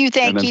 Thank you.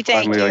 Finally,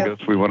 I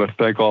guess we want to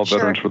thank all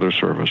veterans for their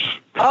service.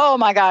 Oh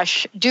my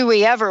gosh, do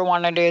we ever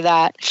want to do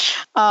that?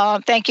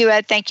 Thank you,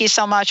 Ed. Thank you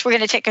so much. We're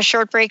going to take a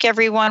short break,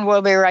 everyone.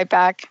 We'll be right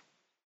back.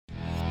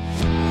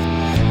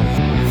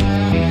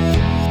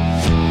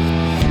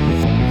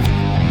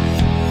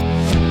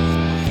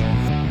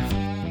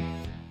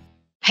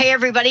 Hey,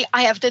 everybody,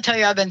 I have to tell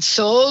you, I've been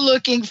so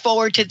looking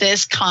forward to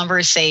this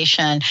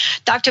conversation.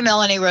 Dr.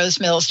 Melanie Rose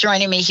Mills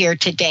joining me here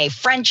today,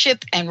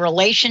 friendship and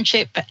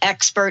relationship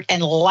expert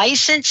and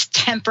licensed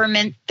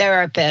temperament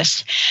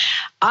therapist.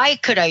 I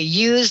could have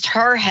used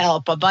her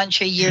help a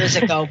bunch of years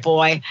ago,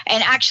 boy.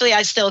 And actually,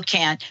 I still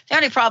can. The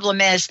only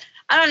problem is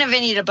I don't have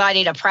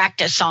anybody to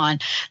practice on.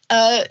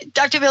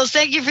 Dr. Mills,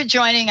 thank you for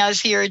joining us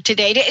here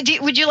today.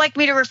 Would you like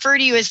me to refer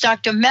to you as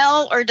Dr.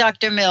 Mel or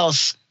Dr.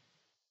 Mills?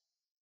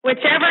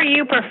 Whichever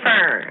you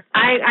prefer.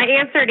 I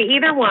answer to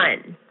either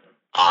one.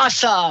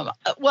 Awesome.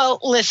 Well,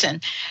 listen,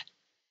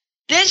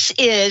 this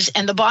is,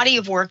 and the body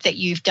of work that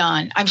you've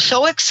done, I'm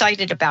so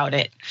excited about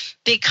it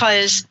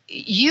because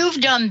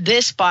you've done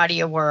this body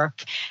of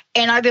work,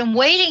 and I've been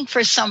waiting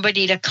for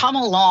somebody to come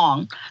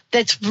along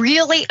that's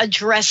really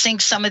addressing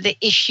some of the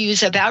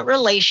issues about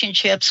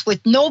relationships with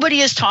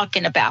nobody is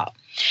talking about.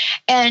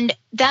 And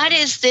that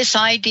is this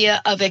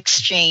idea of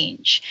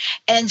exchange.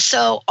 And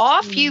so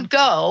off you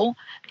go.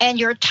 And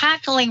you're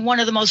tackling one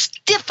of the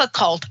most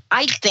difficult,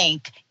 I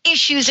think,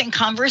 issues in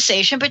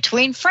conversation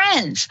between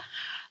friends.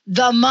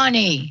 The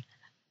money.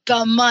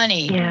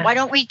 Yeah. Why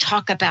don't we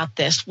talk about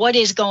this? What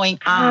is going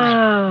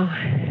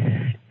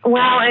on?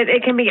 Well,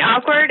 it can be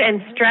awkward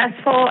and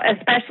stressful,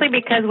 especially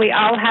because we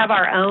all have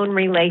our own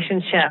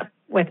relationship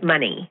with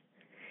money.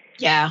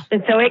 Yeah.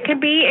 And so it can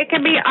be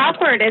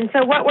awkward. And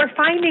so what we're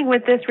finding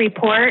with this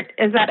report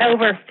is that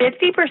over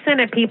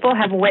 50% of people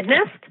have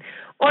witnessed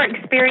or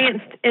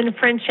experienced in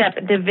friendship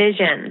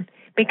division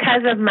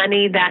because of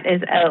money that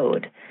is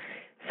owed.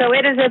 So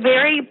it is a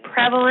very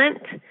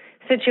prevalent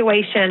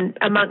situation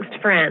amongst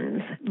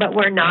friends, but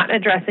we're not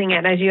addressing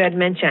it, as you had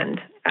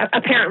mentioned,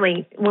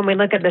 apparently, when we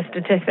look at the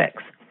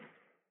statistics.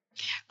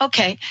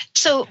 Okay,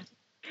 so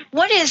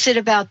what is it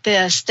about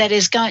this that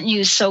has gotten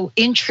you so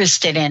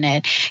interested in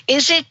it?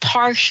 Is it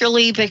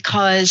partially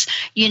because,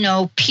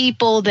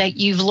 people that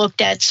you've looked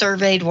at,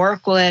 surveyed,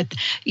 worked with,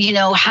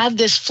 have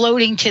this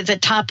floating to the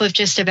top of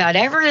just about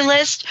every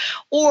list?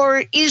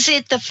 Or is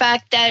it the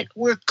fact that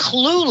we're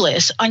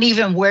clueless on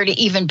even where to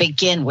even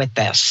begin with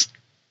this?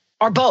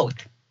 Or both?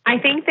 I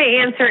think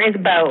the answer is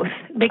both,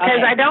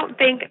 because I don't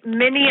think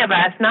many of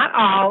us, not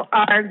all,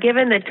 are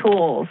given the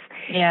tools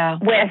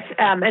with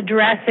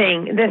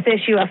addressing this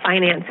issue of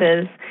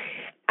finances.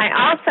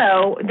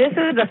 This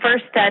is the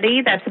first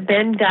study that's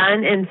been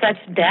done in such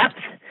depth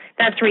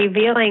that's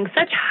revealing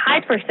such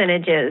high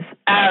percentages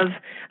of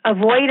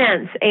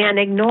avoidance and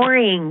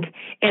ignoring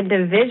and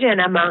division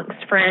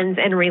amongst friends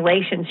and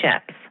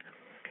relationships.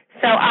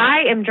 So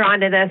I am drawn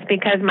to this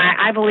because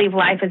I believe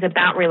life is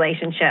about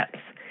relationships.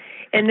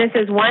 And this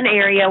is one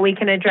area we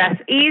can address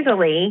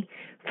easily.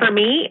 For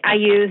me, I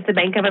use the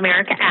Bank of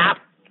America app.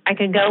 I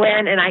can go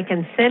in and I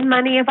can send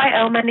money if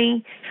I owe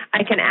money.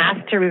 I can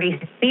ask to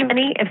receive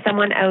money if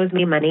someone owes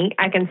me money.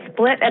 I can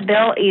split a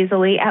bill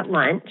easily at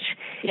lunch.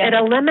 Yeah. It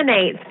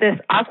eliminates this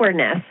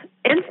awkwardness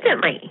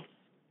instantly.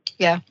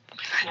 Yeah.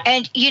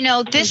 And,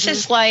 this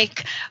is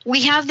like,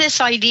 we have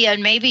this idea,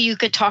 and maybe you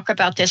could talk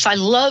about this. I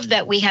love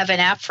that we have an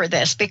app for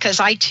this because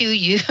I too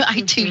use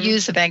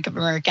the Bank of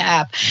America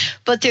app.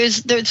 But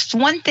there's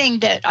one thing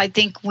that I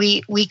think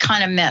we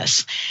kind of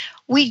miss.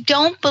 We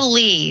don't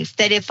believe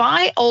that if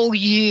I owe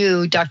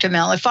you, Dr.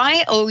 Mel, if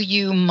I owe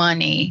you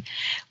money,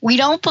 we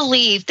don't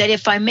believe that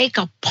if I make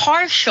a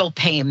partial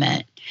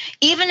payment,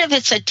 even if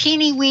it's a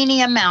teeny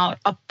weeny amount,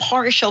 a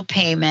partial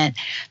payment,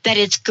 that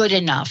it's good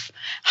enough.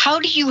 How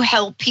do you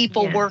help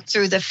people work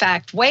through the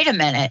fact, wait a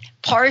minute,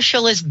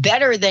 partial is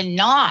better than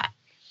not?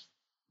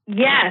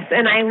 Yes,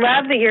 and I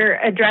love that you're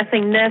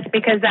addressing this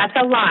because that's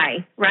a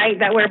lie, right,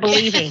 that we're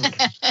believing.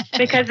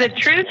 Because the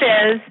truth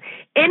is,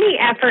 any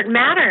effort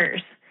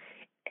matters.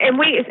 And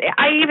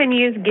I even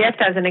use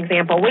gift as an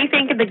example. We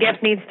think the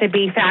gift needs to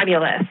be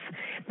fabulous,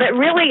 but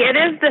really it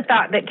is the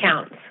thought that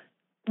counts.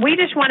 We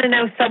just want to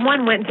know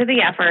someone went to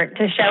the effort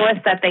to show us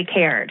that they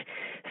cared.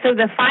 So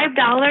the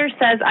 $5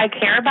 says, I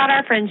care about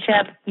our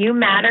friendship. You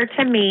matter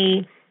to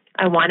me.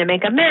 I want to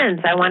make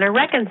amends. I want to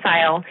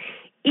reconcile.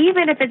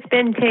 Even if it's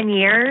been 10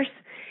 years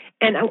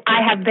and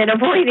I have been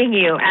avoiding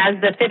you, as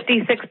the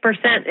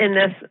 56% in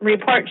this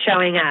report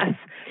showing us,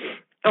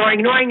 or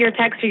ignoring your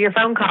text or your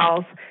phone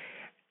calls,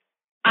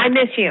 I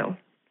miss you.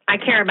 I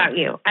care about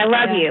you. I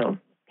love you.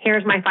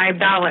 Here's my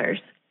 $5.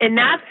 And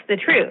that's the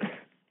truth,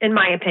 in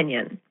my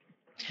opinion.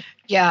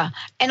 Yeah.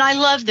 And I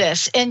love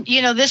this. And,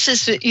 this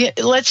is,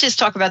 let's just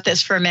talk about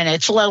this for a minute.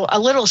 It's a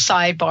little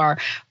sidebar,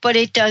 but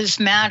it does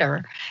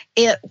matter.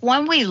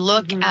 When we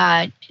look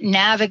at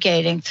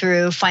navigating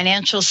through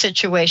financial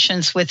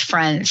situations with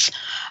friends,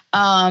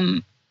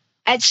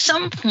 at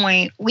some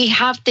point, we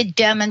have to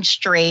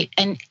demonstrate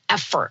an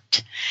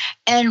effort.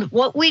 And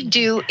what we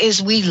do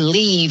is we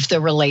leave the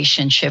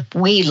relationship.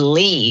 We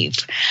leave.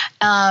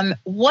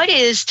 What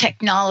is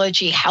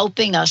technology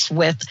helping us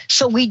with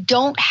so we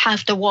don't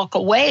have to walk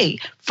away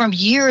from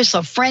years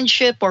of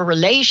friendship or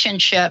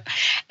relationship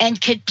and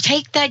could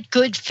take that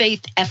good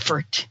faith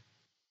effort?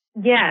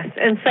 Yes.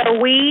 And so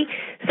we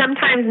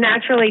sometimes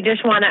naturally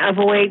just want to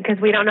avoid because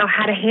we don't know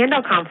how to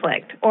handle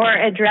conflict or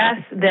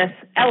address this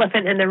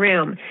elephant in the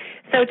room.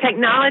 So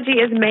technology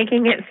is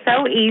making it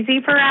so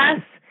easy for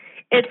us.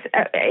 It's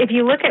if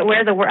you look at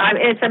where the world,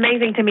 it's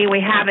amazing to me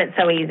we have it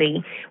so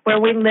easy, where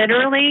we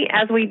literally,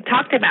 as we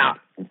talked about,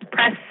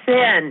 press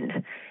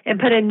send and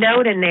put a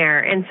note in there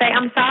and say,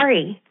 I'm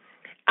sorry.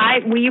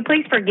 Will you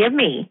please forgive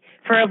me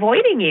for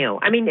avoiding you?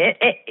 I mean,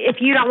 if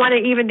you don't want to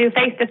even do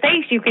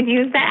face-to-face, you can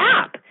use the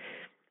app.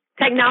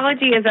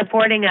 Technology is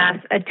affording us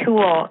a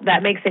tool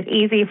that makes it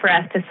easy for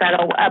us to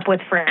settle up with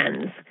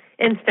friends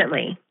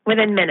instantly,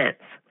 within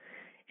minutes.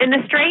 And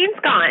the strain's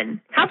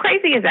gone. How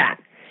crazy is that?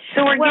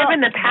 So we're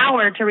given the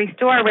power to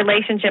restore a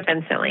relationship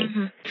instantly.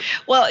 Mm-hmm.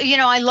 Well,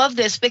 I love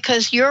this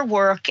because your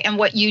work and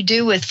what you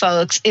do with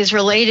folks is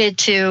related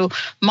to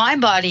my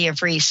body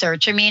of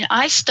research. I mean,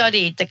 I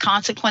studied the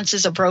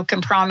consequences of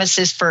broken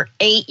promises for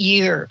 8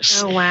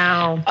 years. Oh,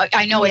 wow.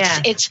 I know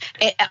it's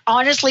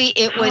honestly,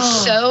 it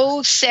was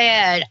so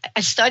sad.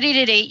 I studied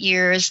it 8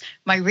 years.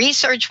 My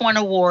research won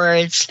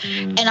awards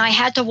and I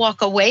had to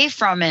walk away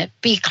from it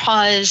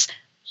because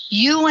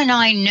you and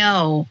I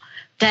know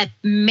that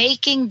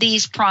making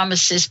these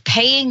promises,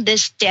 paying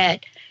this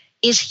debt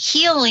is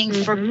healing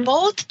for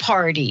both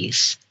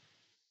parties.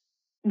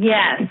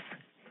 Yes.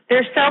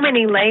 There's so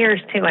many layers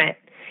to it.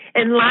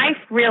 And life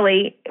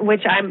really,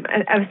 which I'm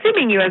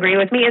assuming you agree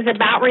with me, is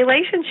about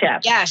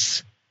relationships.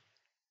 Yes.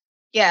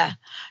 Yeah.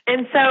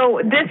 And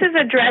so this is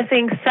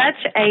addressing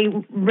such a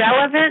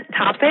relevant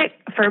topic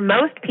for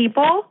most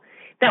people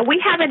that we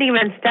haven't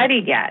even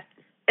studied yet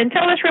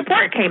until this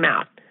report came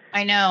out.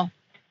 I know.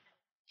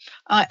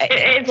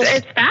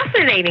 It's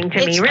fascinating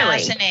to me, really.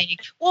 It's fascinating.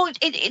 Well,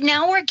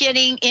 now we're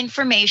getting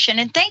information,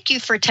 and thank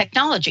you for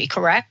technology,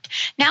 correct?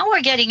 Now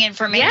we're getting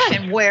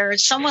information where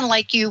someone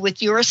like you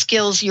with your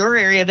skills, your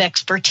area of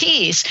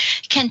expertise,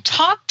 can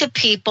talk to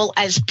people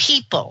as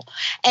people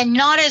and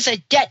not as a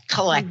debt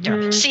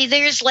collector. See,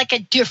 there's like a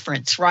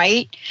difference,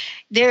 right?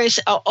 There's,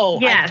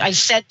 I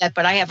said that,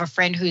 but I have a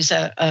friend who's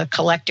a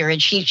collector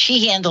and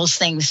she handles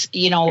things,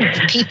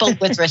 people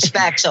with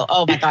respect. So,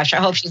 oh my gosh,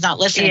 I hope she's not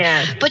listening.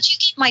 Yeah. But you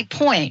get my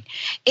point.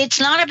 It's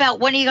not about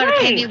when are you going to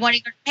pay me, when are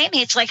you going to pay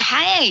me? It's like,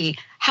 hey,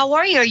 how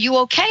are you? Are you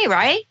okay,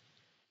 right?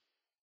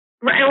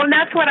 Right. Well,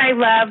 that's what I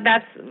love.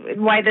 That's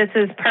why this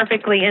is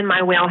perfectly in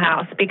my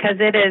wheelhouse, because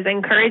it is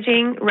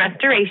encouraging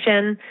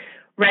restoration,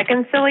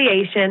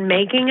 reconciliation,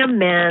 making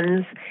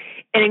amends.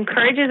 It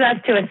encourages us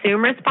to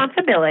assume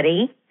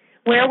responsibility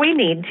where we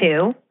need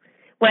to,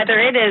 whether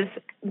it is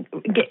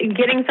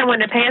getting someone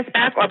to pay us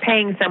back or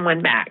paying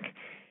someone back.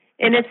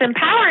 And it's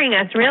empowering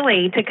us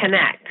really to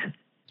connect.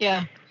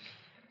 Yeah.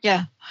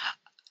 Yeah.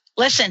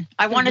 Listen,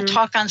 I want to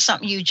talk on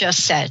something you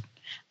just said.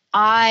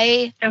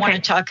 I want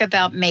to talk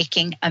about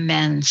making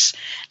amends.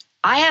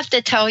 I have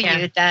to tell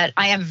you that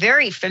I am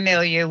very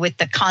familiar with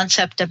the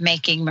concept of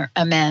making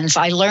amends.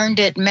 I learned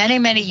it many,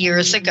 many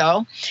years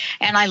ago,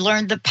 and I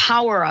learned the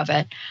power of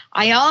it.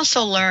 I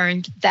also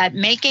learned that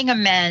making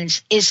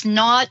amends is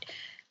not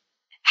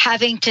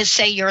having to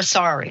say you're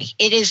sorry.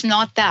 It is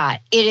not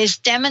that. It is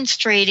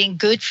demonstrating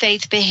good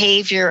faith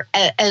behavior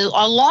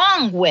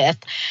along with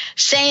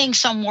saying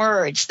some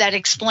words that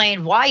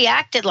explain why you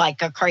acted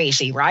like a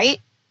crazy,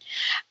 right?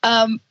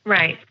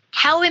 Right.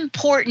 How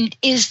important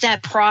is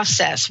that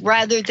process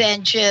rather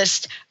than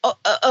just,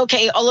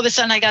 okay, all of a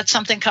sudden I got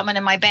something coming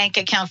in my bank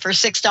account for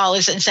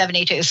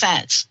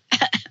 $6.72.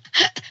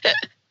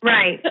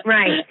 Right.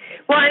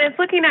 Well, and it's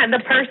looking at the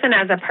person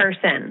as a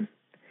person.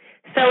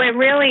 So it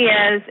really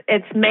is,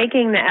 it's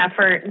making the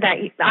effort that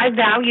I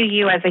value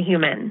you as a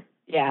human.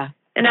 Yeah.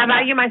 And I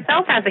value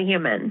myself as a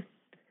human.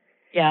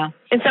 Yeah.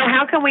 And so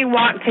how can we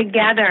walk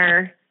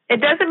together?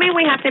 It doesn't mean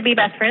we have to be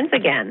best friends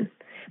again.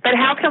 But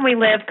how can we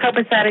live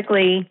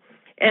copacetically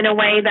in a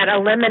way that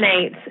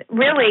eliminates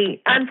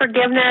really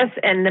unforgiveness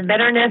and the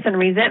bitterness and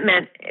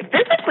resentment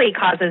physically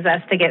causes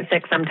us to get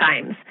sick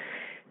sometimes.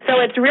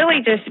 So it's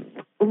really just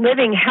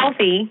living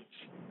healthy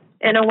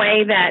in a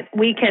way that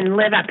we can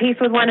live at peace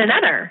with one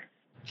another.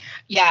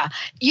 Yeah,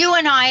 you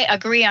and I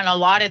agree on a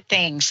lot of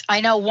things. I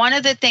know one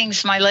of the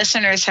things my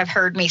listeners have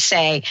heard me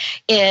say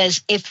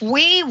is if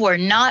we were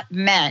not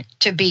meant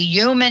to be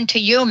human to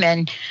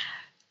human,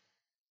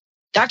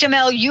 Dr.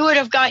 Mel, you would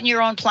have gotten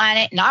your own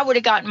planet and I would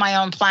have gotten my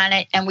own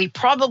planet and we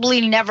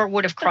probably never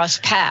would have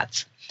crossed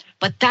paths.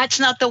 But that's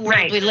not the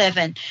world we live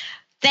in.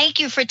 Thank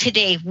you for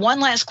today. One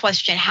last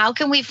question. How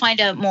can we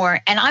find out more?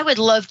 And I would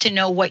love to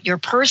know what your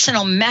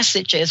personal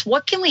message is.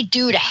 What can we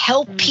do to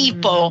help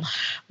people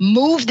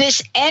move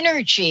this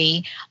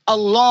energy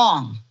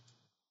along?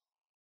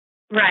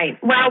 Right.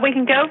 Well, we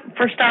can go,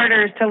 for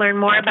starters, to learn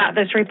more about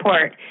this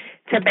report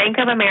to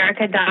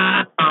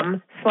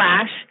bankofamerica.com/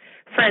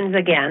 friends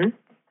again.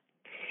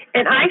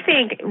 And I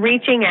think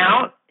reaching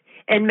out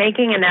and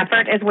making an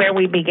effort is where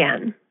we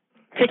begin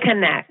to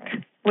connect,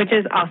 which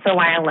is also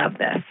why I love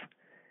this.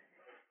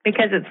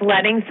 Because it's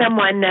letting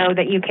someone know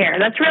that you care.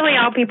 That's really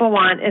all people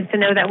want, is to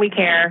know that we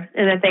care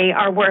and that they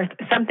are worth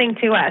something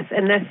to us.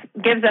 And this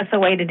gives us a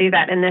way to do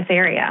that in this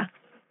area.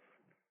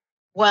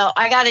 Well,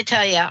 I got to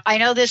tell you, I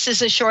know this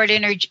is a short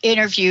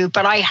interview,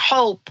 but I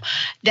hope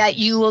that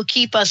you will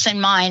keep us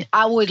in mind.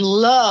 I would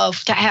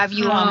love to have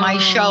you on my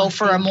show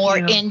for a more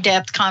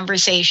in-depth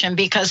conversation,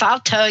 because I'll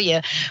tell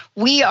you,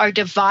 we are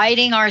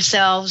dividing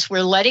ourselves.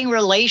 We're letting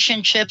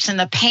relationships and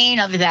the pain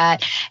of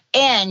that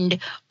end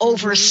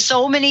over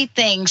so many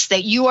things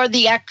that you are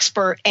the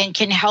expert and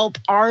can help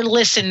our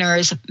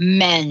listeners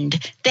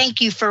mend.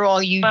 Thank you for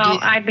all you do. Well,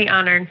 I'd be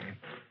honored.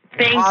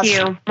 Thank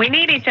you. We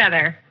need each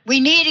other. We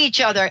need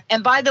each other.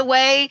 And by the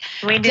way,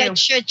 the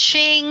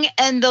cha-ching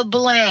and the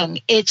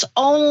bling, it's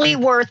only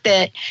worth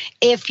it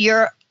if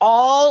you're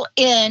all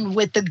in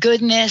with the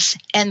goodness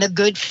and the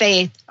good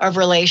faith of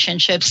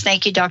relationships.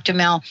 Thank you, Dr.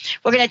 Mel.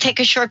 We're going to take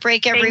a short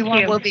break,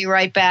 everyone. We'll be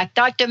right back.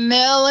 Dr.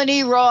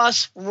 Melanie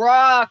Ross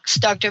rocks.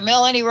 Dr.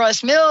 Melanie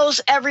Ross Mills,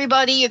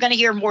 everybody, you're going to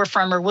hear more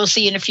from her. We'll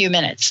see you in a few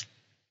minutes.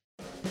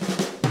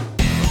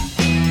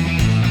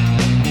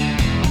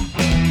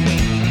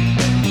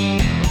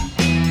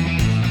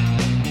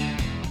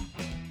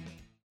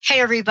 Hey,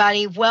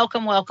 everybody.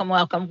 Welcome, welcome,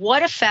 welcome.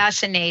 What a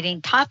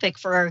fascinating topic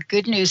for our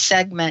Good News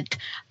segment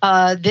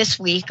this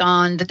week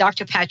on the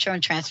Dr. Pat Show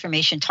and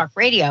Transformation Talk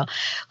Radio.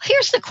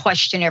 Here's the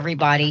question,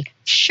 everybody.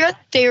 Should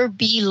there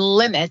be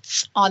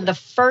limits on the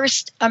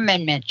First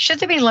Amendment? Should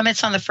there be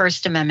limits on the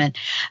First Amendment?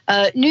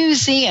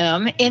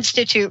 Museum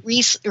Institute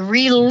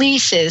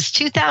releases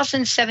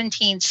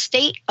 2017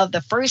 State of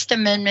the First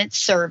Amendment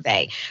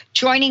Survey.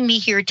 Joining me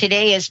here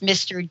today is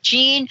Mr.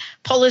 Gene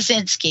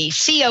Polizinski,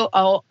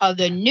 COO of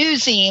the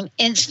Museum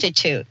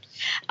Institute.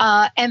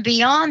 And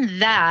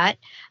beyond that,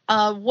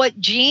 what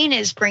Gene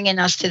is bringing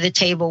us to the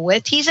table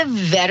with, he's a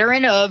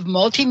veteran of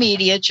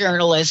multimedia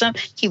journalism.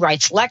 He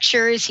writes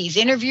lectures. He's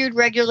interviewed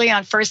regularly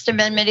on First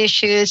Amendment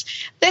issues.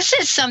 This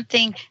is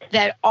something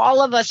that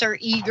all of us are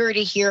eager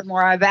to hear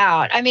more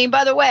about. I mean,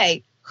 by the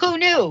way, who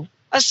knew?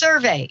 A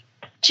survey.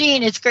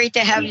 Gene, it's great to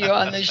have you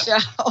on the show.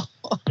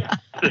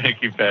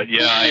 Thank you, Pat.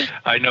 Yeah,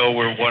 I know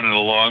we're one in a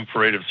long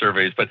parade of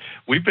surveys, but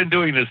we've been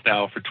doing this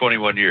now for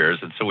 21 years,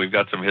 and so we've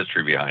got some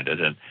history behind it.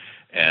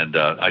 And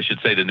I should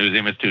say the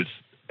Museum Institute's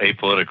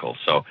apolitical,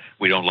 so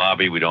we don't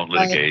lobby, we don't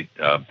litigate,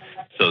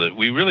 so that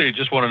we really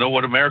just want to know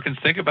what Americans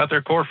think about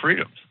their core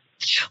freedoms.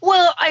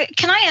 Well,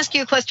 can I ask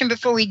you a question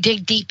before we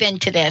dig deep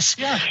into this?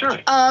 Yeah, sure.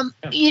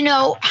 You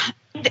know,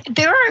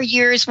 there are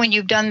years when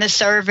you've done the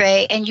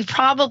survey and you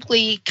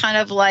probably kind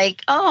of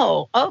like,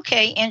 oh,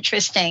 okay,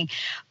 interesting.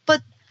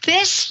 But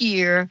this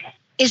year,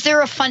 is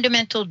there a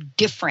fundamental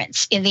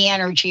difference in the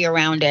energy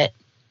around it?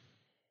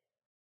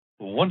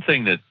 One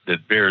thing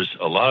that bears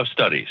a lot of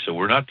study, so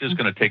we're not just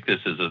going to take this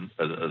as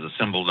a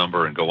simple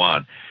number and go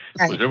on,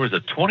 was there was a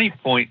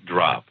 20-point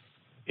drop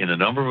in the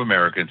number of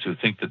Americans who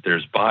think that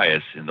there's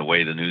bias in the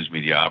way the news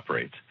media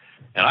operates.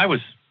 And I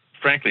was,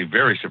 frankly,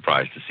 very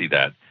surprised to see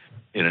that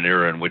in an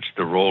era in which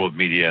the role of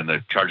media and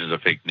the charges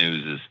of fake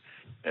news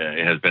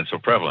has been so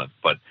prevalent.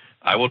 But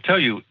I will tell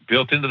you,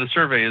 built into the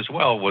survey as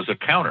well was a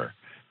counter,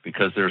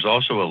 because there's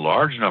also a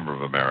large number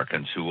of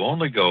Americans who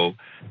only go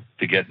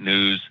to get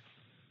news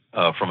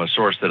from a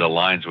source that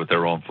aligns with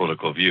their own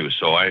political views.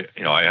 So I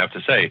have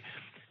to say,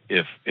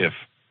 if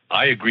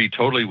I agree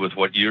totally with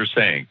what you're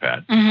saying,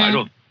 Pat, I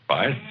don't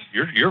bias.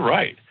 You're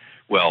right.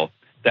 Well,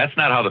 that's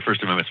not how the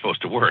First Amendment's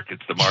supposed to work.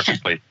 It's the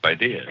marketplace of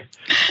ideas.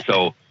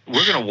 So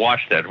we're going to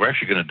watch that. We're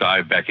actually going to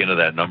dive back into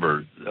that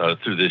number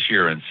through this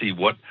year and see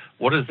what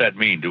does that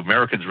mean. Do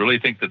Americans really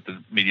think that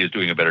the media is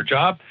doing a better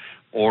job?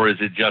 Or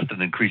is it just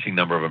an increasing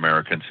number of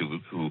Americans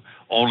who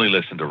only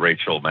listen to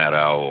Rachel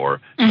Maddow or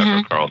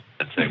Tucker Carlson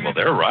and say, well,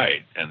 they're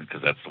right, and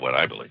because that's what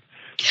I believe.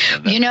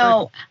 And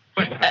that's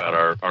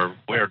about our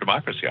way our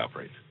democracy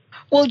operates.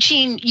 Well,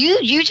 Gene,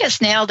 you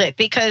just nailed it,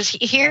 because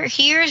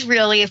here's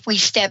really, if we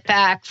step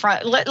back from,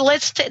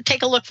 let's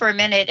take a look for a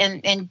minute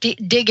and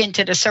dig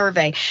into the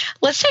survey.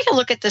 Let's take a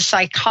look at the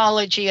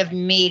psychology of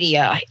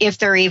media, if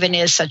there even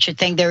is such a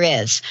thing. There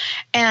is.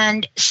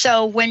 And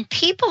so when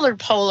people are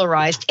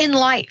polarized in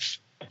life,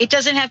 it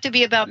doesn't have to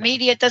be about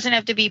media. It doesn't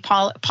have to be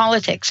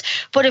politics.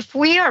 But if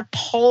we are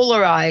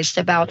polarized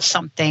about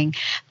something,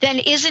 then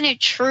isn't it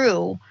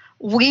true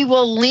we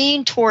will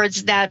lean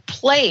towards that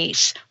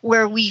place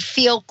where we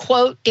feel,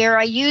 quote, dare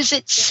I use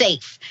it,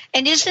 safe?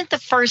 And isn't the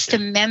First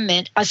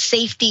Amendment a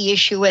safety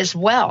issue as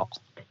well?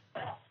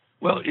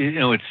 Well,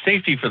 it's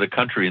safety for the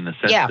country in the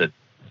sense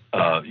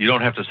that you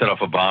don't have to set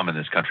off a bomb in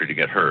this country to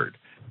get heard,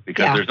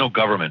 because there's no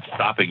government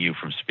stopping you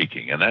from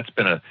speaking. And that's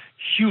been a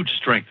huge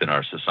strength in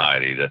our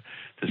society, to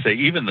say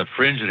even the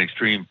fringe and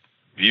extreme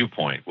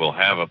viewpoint will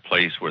have a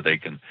place where they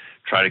can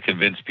try to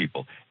convince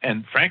people.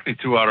 And frankly,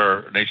 throughout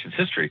our nation's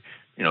history,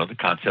 the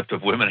concept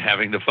of women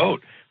having the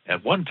vote.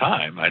 At one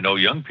time, I know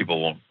young people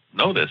won't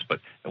know this, but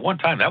at one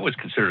time that was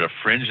considered a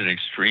fringe and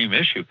extreme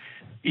issue,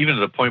 even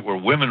to the point where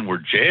women were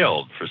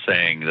jailed for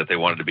saying that they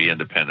wanted to be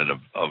independent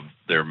of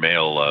their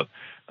male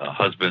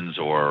husbands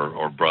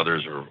or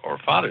brothers or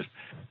fathers.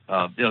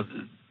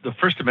 The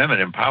First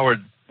Amendment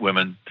empowered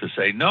women to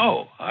say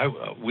no.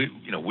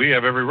 We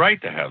have every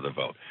right to have the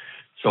vote.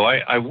 So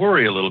I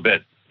worry a little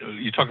bit.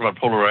 You talk about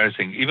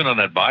polarizing, even on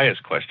that bias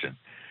question.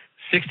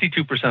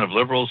 62% of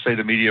liberals say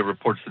the media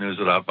reports the news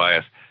without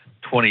bias.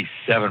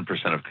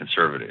 27% of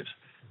conservatives.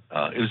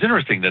 It was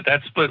interesting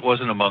that split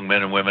wasn't among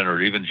men and women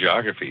or even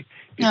geography.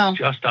 It's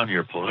just on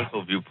your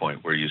political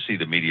viewpoint where you see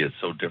the media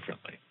so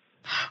differently.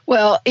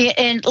 Well,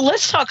 and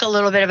let's talk a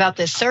little bit about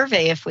this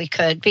survey if we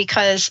could,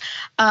 because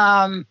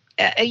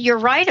you're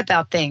right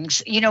about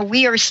things.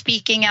 We are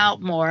speaking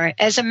out more.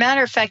 As a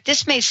matter of fact,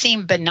 this may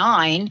seem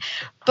benign,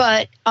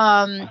 but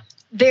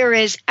there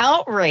is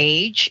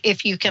outrage,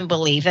 if you can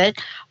believe it,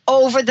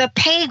 over the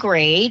pay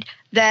grade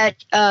that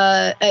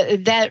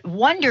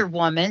Wonder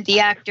Woman, the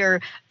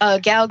actor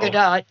Gal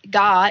Gadot,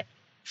 got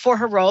for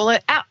her role.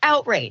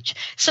 Outrage.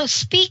 So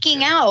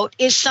speaking out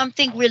is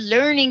something we're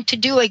learning to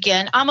do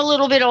again. I'm a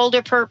little bit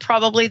older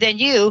probably than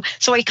you,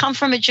 so I come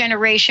from a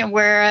generation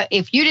where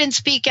if you didn't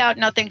speak out,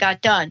 nothing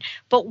got done.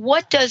 But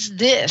what does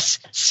this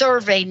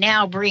survey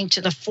now bring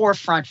to the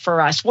forefront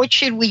for us? What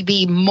should we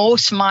be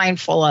most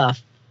mindful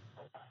of?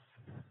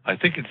 I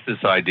think it's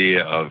this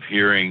idea of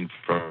hearing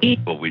from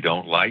people we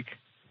don't like,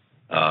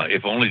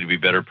 if only to be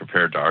better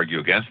prepared to argue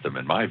against them,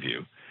 in my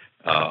view.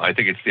 I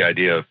think it's the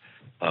idea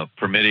of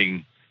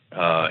permitting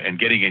and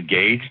getting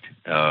engaged,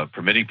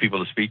 permitting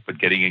people to speak, but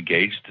getting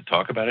engaged to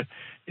talk about it.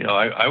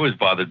 I was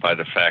bothered by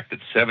the fact that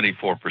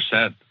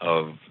 74%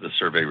 of the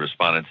survey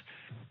respondents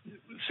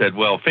said,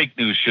 well, fake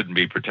news shouldn't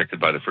be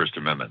protected by the First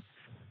Amendment.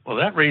 Well,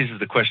 that raises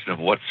the question of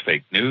what's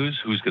fake news,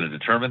 who's going to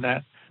determine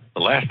that?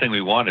 The last thing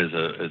we want is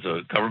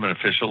a government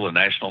official, a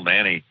national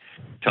nanny,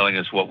 telling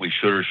us what we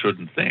should or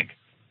shouldn't think,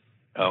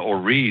 or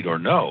read or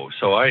know.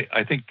 So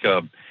I think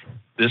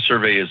this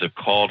survey is a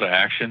call to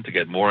action to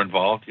get more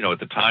involved. At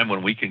the time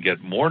when we can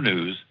get more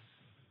news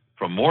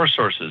from more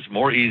sources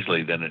more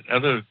easily than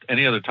at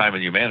any other time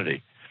in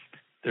humanity,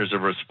 there's a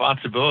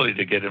responsibility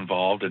to get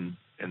involved and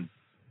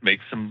make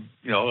some,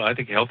 I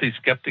think healthy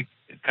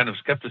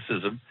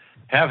skepticism,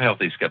 have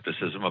healthy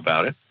skepticism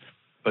about it.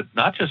 But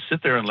not just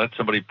sit there and let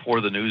somebody pour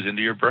the news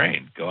into your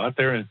brain. Go out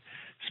there and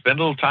spend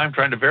a little time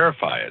trying to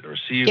verify it or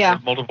see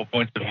what multiple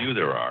points of view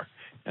there are.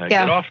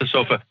 Get off the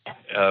sofa.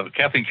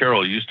 Kathleen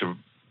Carroll used to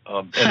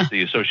edit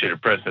the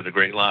Associated Press, had a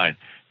great line,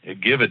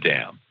 give a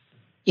damn.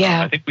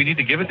 I think we need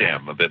to give a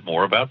damn a bit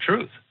more about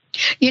truth.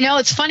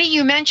 It's funny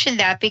you mentioned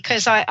that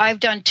because I've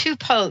done 2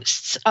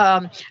 posts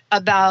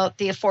about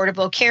the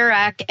Affordable Care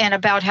Act and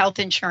about health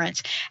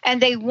insurance,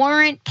 and they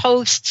weren't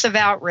posts of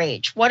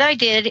outrage. What I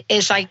did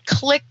is I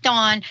clicked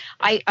on,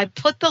 I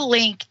put the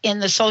link in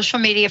the social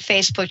media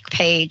Facebook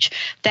page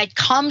that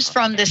comes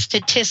from the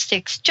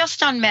statistics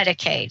just on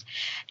Medicaid.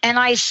 And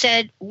I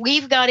said,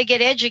 we've got to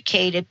get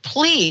educated.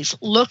 Please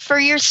look for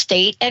your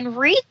state and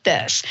read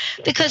this,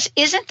 because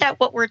isn't that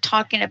what we're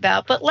talking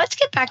about? But let's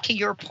get back to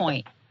your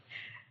point.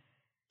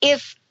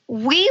 If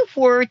we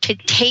were to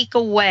take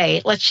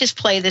away, let's just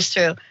play this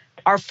through,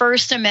 our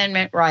First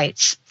Amendment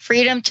rights,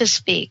 freedom to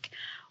speak,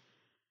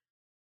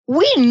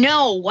 we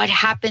know what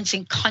happens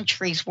in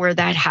countries where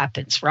that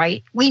happens,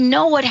 right? We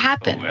know what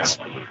happens. Oh,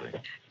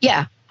 absolutely.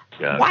 Yeah.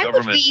 Why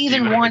would we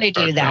even want to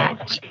do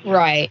that?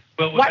 Right.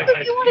 Well, why would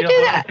we want to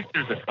do that? I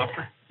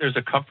think there's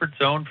a comfort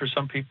zone for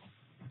some people.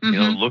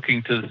 Mm-hmm.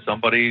 Looking to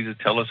somebody to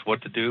tell us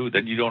what to do,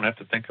 then you don't have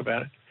to think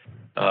about it.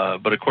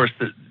 But of course,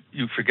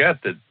 you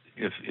forget that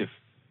if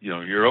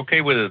you're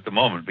okay with it at the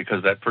moment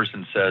because that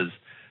person says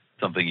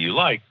something you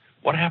like,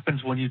 what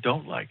happens when you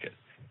don't like it?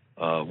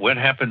 What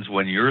happens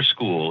when your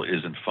school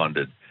isn't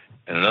funded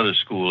and another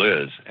school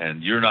is,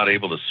 and you're not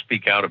able to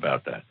speak out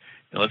about that?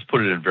 Let's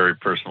put it in very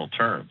personal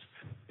terms.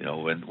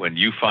 When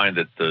you find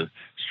that the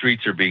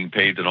streets are being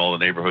paved in all the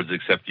neighborhoods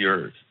except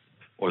yours,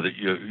 or that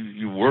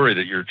you worry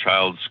that your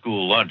child's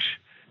school lunch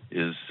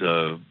is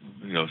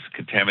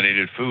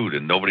contaminated food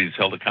and nobody's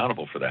held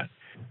accountable for that.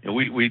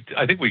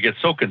 I think we get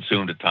so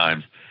consumed at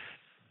times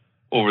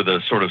over the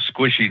sort of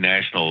squishy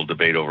national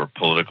debate over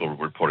political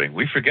reporting.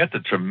 We forget the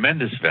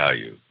tremendous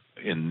value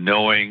in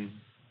knowing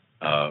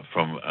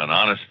from an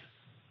honest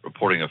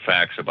reporting of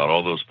facts about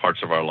all those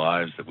parts of our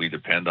lives that we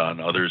depend on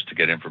others to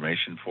get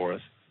information for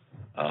us,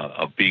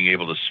 of being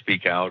able to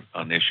speak out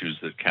on issues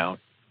that count.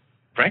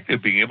 Frankly,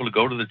 of being able to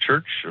go to the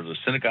church or the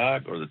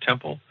synagogue or the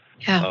temple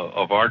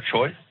of our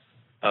choice.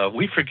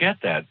 We forget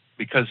that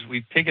because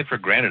we take it for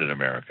granted in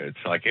America.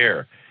 It's like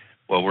air.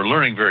 Well, we're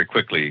learning very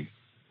quickly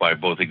by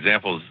both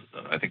examples,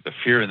 I think the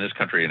fear in this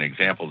country and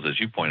examples, as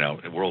you point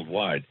out,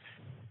 worldwide.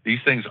 These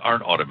things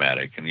aren't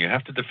automatic, and you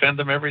have to defend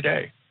them every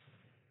day.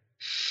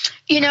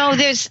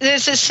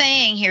 There's a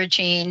saying here,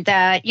 Gene,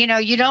 that,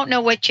 you don't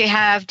know what you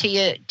have till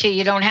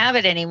you don't have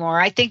it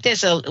anymore. I think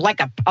there's a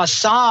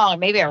song,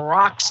 maybe a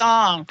rock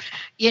song,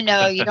 you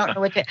don't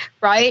know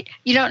right?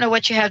 You don't know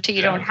what you have till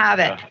you don't have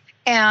it.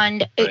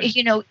 And,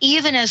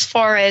 even as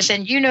far as,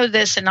 and you know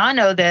this and I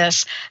know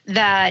this,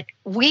 that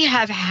we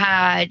have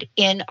had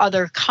in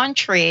other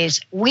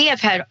countries, we have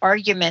had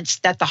arguments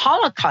that the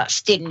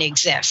Holocaust didn't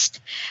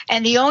exist.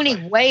 And the only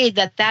way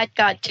that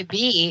got to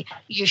be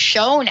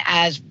shown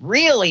as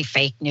really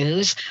fake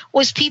news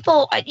was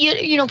people,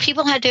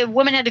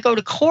 women had to go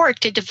to court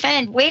to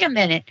defend, wait a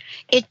minute,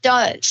 it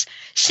does.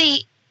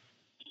 See,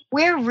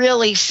 we're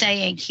really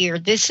saying here,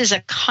 this is a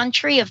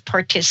country of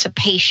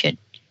participation.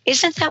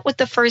 Isn't that what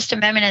the First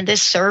Amendment and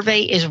this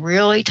survey is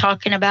really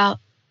talking about?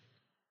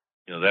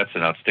 That's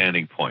an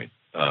outstanding point.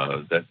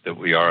 That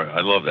we are. I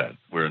love that.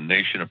 We're a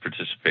nation of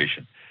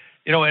participation.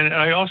 And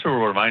I also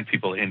remind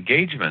people,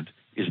 engagement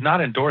is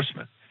not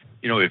endorsement.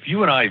 If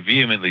you and I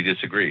vehemently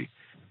disagree,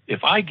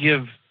 if I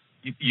give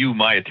you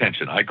my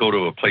attention, I go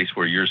to a place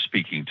where you're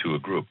speaking to a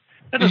group,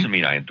 that doesn't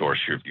mean I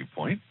endorse your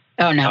viewpoint.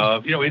 Oh,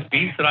 no. It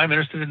means that I'm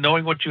interested in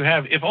knowing what you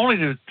have, if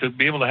only to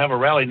be able to have a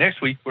rally next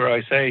week where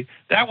I say,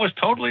 that was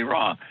totally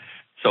wrong.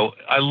 So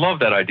I love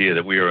that idea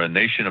that we are a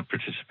nation of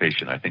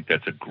participation. I think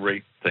that's a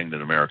great thing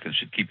that Americans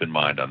should keep in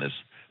mind on this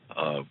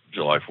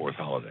July 4th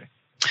holiday.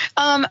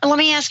 Let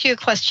me ask you a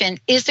question.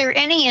 Is there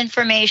any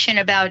information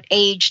about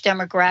age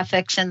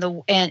demographics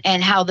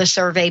and how the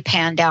survey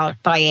panned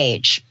out by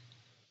age?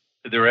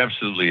 There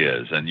absolutely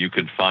is, and you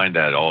can find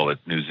that all at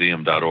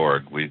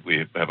newseum.org.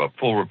 We have a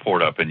full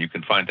report up, and you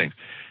can find things.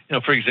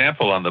 For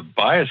example, on the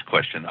bias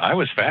question, I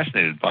was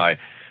fascinated by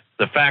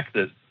the fact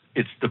that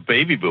it's the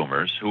baby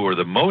boomers who are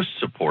the most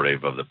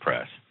supportive of the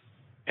press,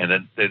 and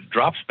then it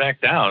drops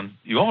back down.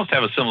 You almost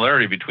have a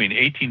similarity between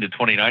 18 to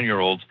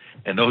 29-year-olds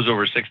and those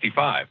over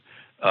 65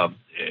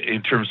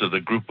 in terms of the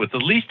group with the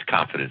least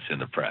confidence in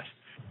the press.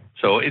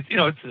 So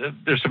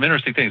there's some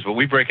interesting things, but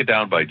we break it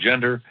down by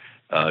gender,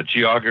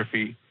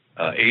 geography,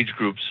 age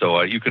groups,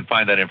 so you can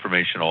find that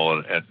information all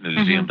at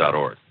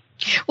newseum.org.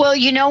 Well,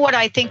 you know what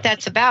I think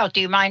that's about?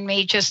 Do you mind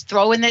me just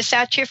throwing this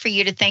at you for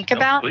you to think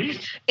about? Please.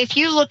 If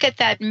you look at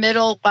that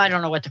middle, I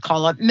don't know what to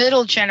call it,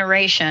 middle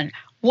generation,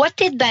 what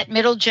did that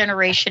middle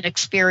generation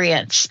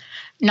experience?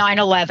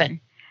 9/11.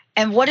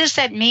 And what does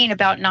that mean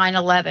about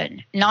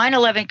 9/11?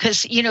 9/11,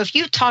 because, if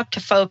you talk to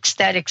folks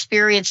that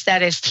experienced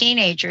that as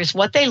teenagers,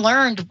 what they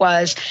learned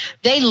was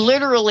they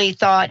literally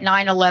thought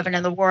 9/11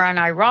 and the war on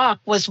Iraq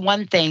was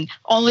one thing,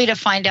 only to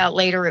find out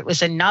later it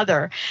was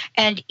another.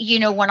 And,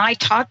 when I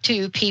talk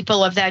to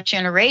people of that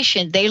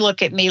generation, they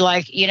look at me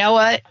like, you know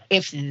what,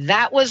 if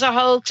that was a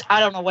hoax,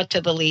 I don't know what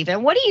to believe.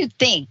 And what do you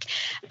think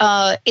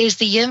is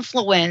the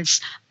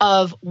influence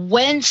of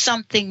when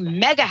something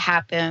mega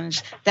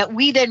happens that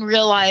we then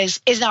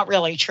realize is not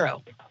really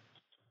true?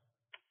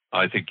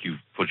 I think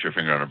you've put your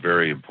finger on a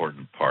very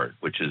important part,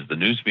 which is the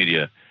news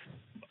media,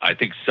 I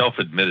think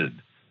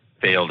self-admitted,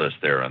 failed us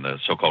there on the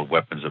so-called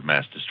weapons of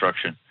mass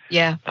destruction.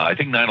 Yeah. I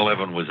think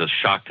 9/11 was a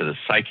shock to the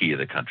psyche of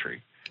the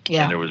country.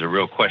 Yeah. And there was a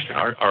real question.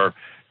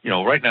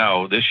 Right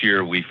now, this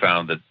year, we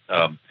found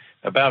that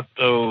about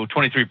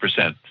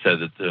 23% said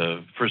that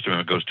the First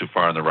Amendment goes too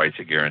far on the rights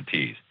it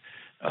guarantees.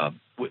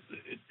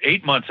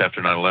 8 months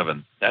after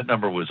 9/11, that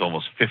number was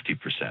almost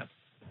 50%.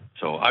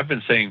 So I've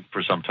been saying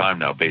for some time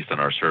now, based on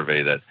our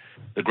survey, that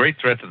the great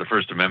threat to the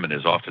First Amendment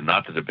is often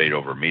not the debate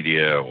over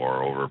media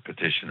or over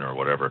petition or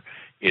whatever.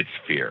 It's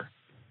fear.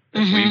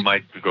 Mm-hmm. We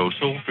might go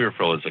so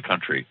fearful as a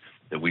country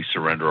that we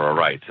surrender our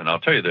rights. And I'll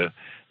tell you,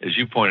 as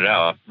you pointed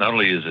out, not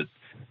only is it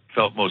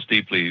felt most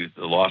deeply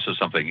the loss of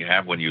something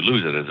when you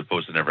lose it as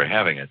opposed to never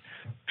having it,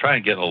 try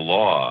and get a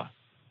law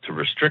to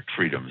restrict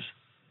freedoms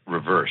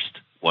reversed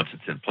once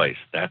it's in place.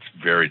 That's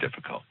very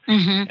difficult.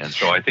 Mm-hmm. And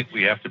so I think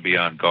we have to be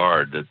on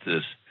guard that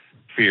this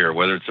fear,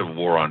 whether it's a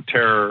war on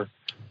terror,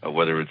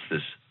 whether it's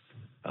this,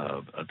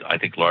 I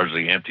think,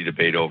 largely empty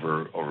debate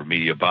over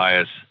media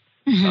bias,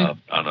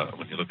 mm-hmm.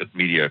 When you look at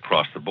media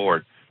across the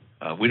board,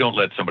 we don't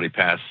let somebody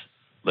pass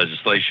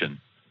legislation,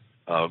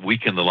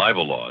 weaken the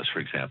libel laws, for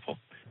example,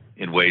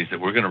 in ways that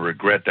we're going to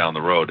regret down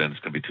the road, and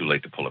it's going to be too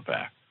late to pull it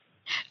back.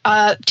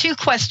 Two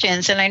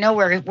questions, and I know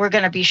we're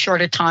going to be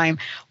short of time.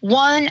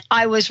 One,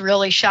 I was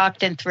really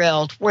shocked and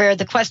thrilled, where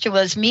the question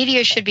was,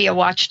 media should be a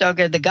watchdog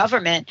of the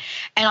government.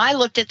 And I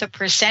looked at the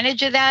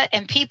percentage of that,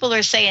 and people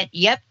are saying,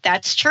 yep,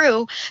 that's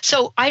true.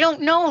 So I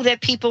don't know that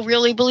people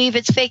really believe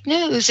it's fake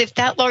news if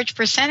that large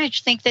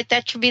percentage think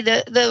that should be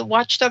the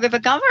watchdog of a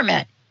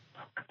government.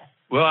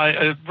 Well,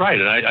 right,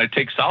 and I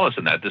take solace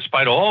in that,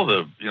 despite all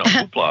the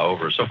hoopla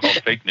over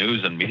so-called fake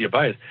news and media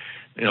bias.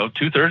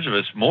 2/3 of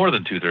us, more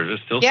than 2/3 of us,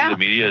 still see the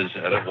media as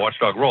a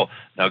watchdog role.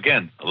 Now,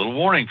 again, a little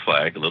warning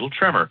flag, a little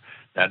tremor.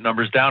 That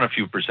number's down a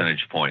few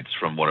percentage points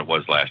from what it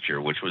was last year,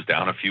 which was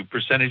down a few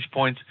percentage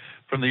points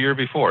from the year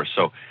before.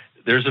 So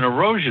there's an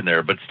erosion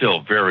there, but still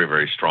very,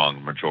 very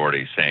strong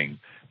majority saying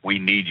we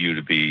need you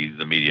to be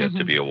the media, mm-hmm.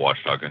 to be a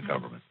watchdog in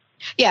government.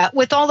 Yeah,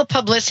 with all the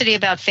publicity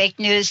about fake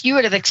news, you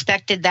would have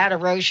expected that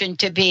erosion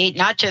to be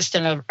not just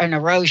an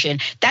erosion.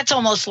 That's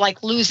almost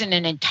like losing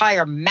an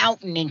entire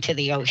mountain into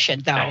the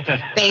ocean, though,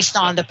 based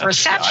on the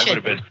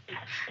perception.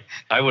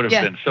 I would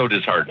have been so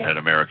disheartened had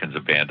Americans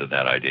abandoned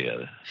that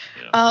idea.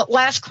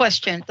 Last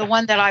question, the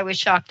one that I was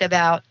shocked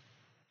about.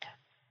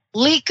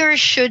 leakers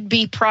should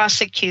be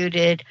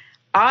prosecuted.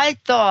 I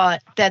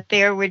thought that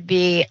there would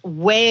be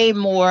way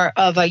more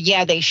of a,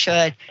 yeah, they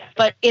should.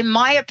 But in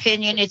my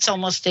opinion, it's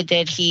almost a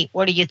dead heat.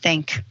 What do you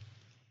think?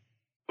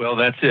 Well,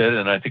 that's it.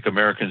 And I think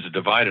Americans are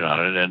divided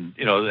on it. And,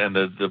 and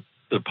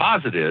the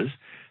posit is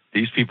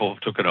these people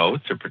took an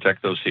oath to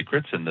protect those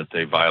secrets and that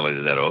they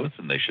violated that oath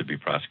and they should be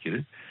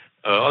prosecuted.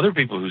 Other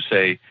people who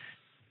say,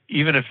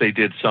 even if they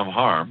did some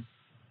harm,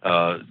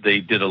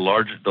 they did the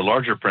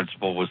larger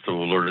principle was to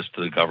alert us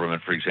to the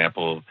government, for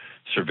example,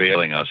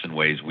 surveilling us in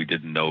ways we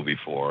didn't know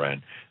before,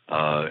 and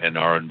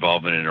our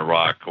involvement in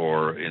Iraq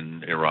or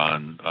in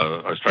Iran,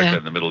 our strike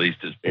in the Middle East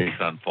is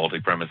based on faulty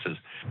premises.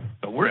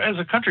 But as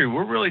a country,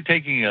 we're really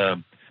taking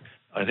a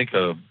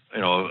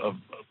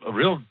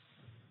real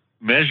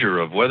measure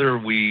of whether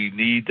we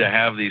need to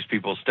have these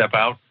people step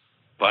out,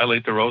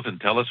 violate their oath, and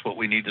tell us what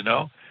we need to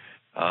know.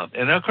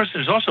 And of course,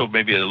 there's also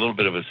maybe a little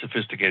bit of a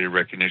sophisticated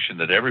recognition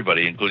that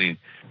everybody, including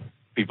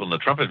people in the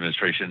Trump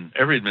administration,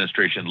 every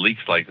administration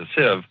leaks like a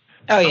sieve,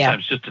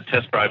 sometimes just to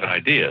test drive an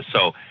idea.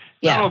 So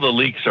not all the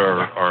leaks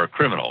are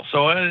criminal.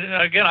 So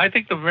again, I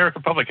think the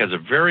American public has a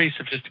very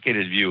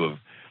sophisticated view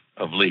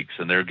of leaks,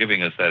 and they're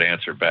giving us that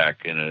answer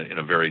back in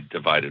a very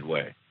divided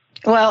way.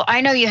 Well, I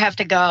know you have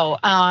to go,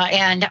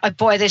 and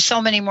boy, there's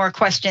so many more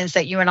questions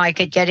that you and I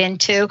could get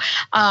into,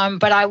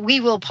 but we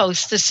will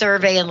post the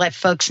survey and let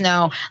folks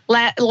know.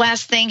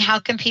 Last thing, how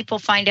can people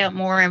find out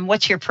more, and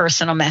what's your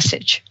personal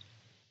message?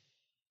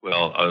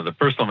 Well, the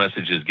personal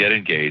message is get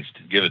engaged,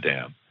 give a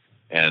damn,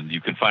 and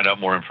you can find out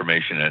more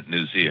information at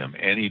Newseum,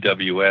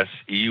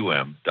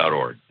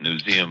 NEWSEUM.org,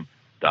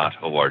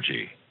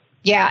 newseum.org.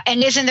 Yeah,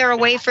 and isn't there a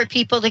way for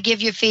people to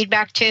give you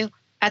feedback too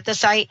at the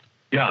site?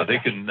 Yeah, they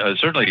can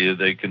certainly.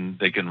 They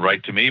can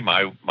write to me.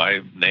 My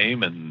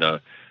name and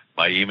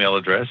my email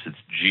address. It's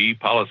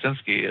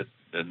gpolicinski at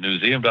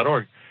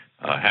newseum.org.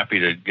 Happy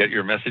to get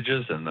your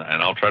messages, and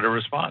I'll try to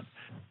respond.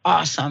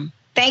 Awesome.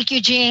 Thank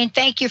you, Gene.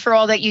 Thank you for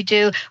all that you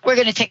do. We're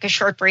going to take a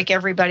short break,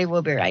 everybody.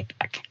 We'll be right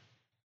back.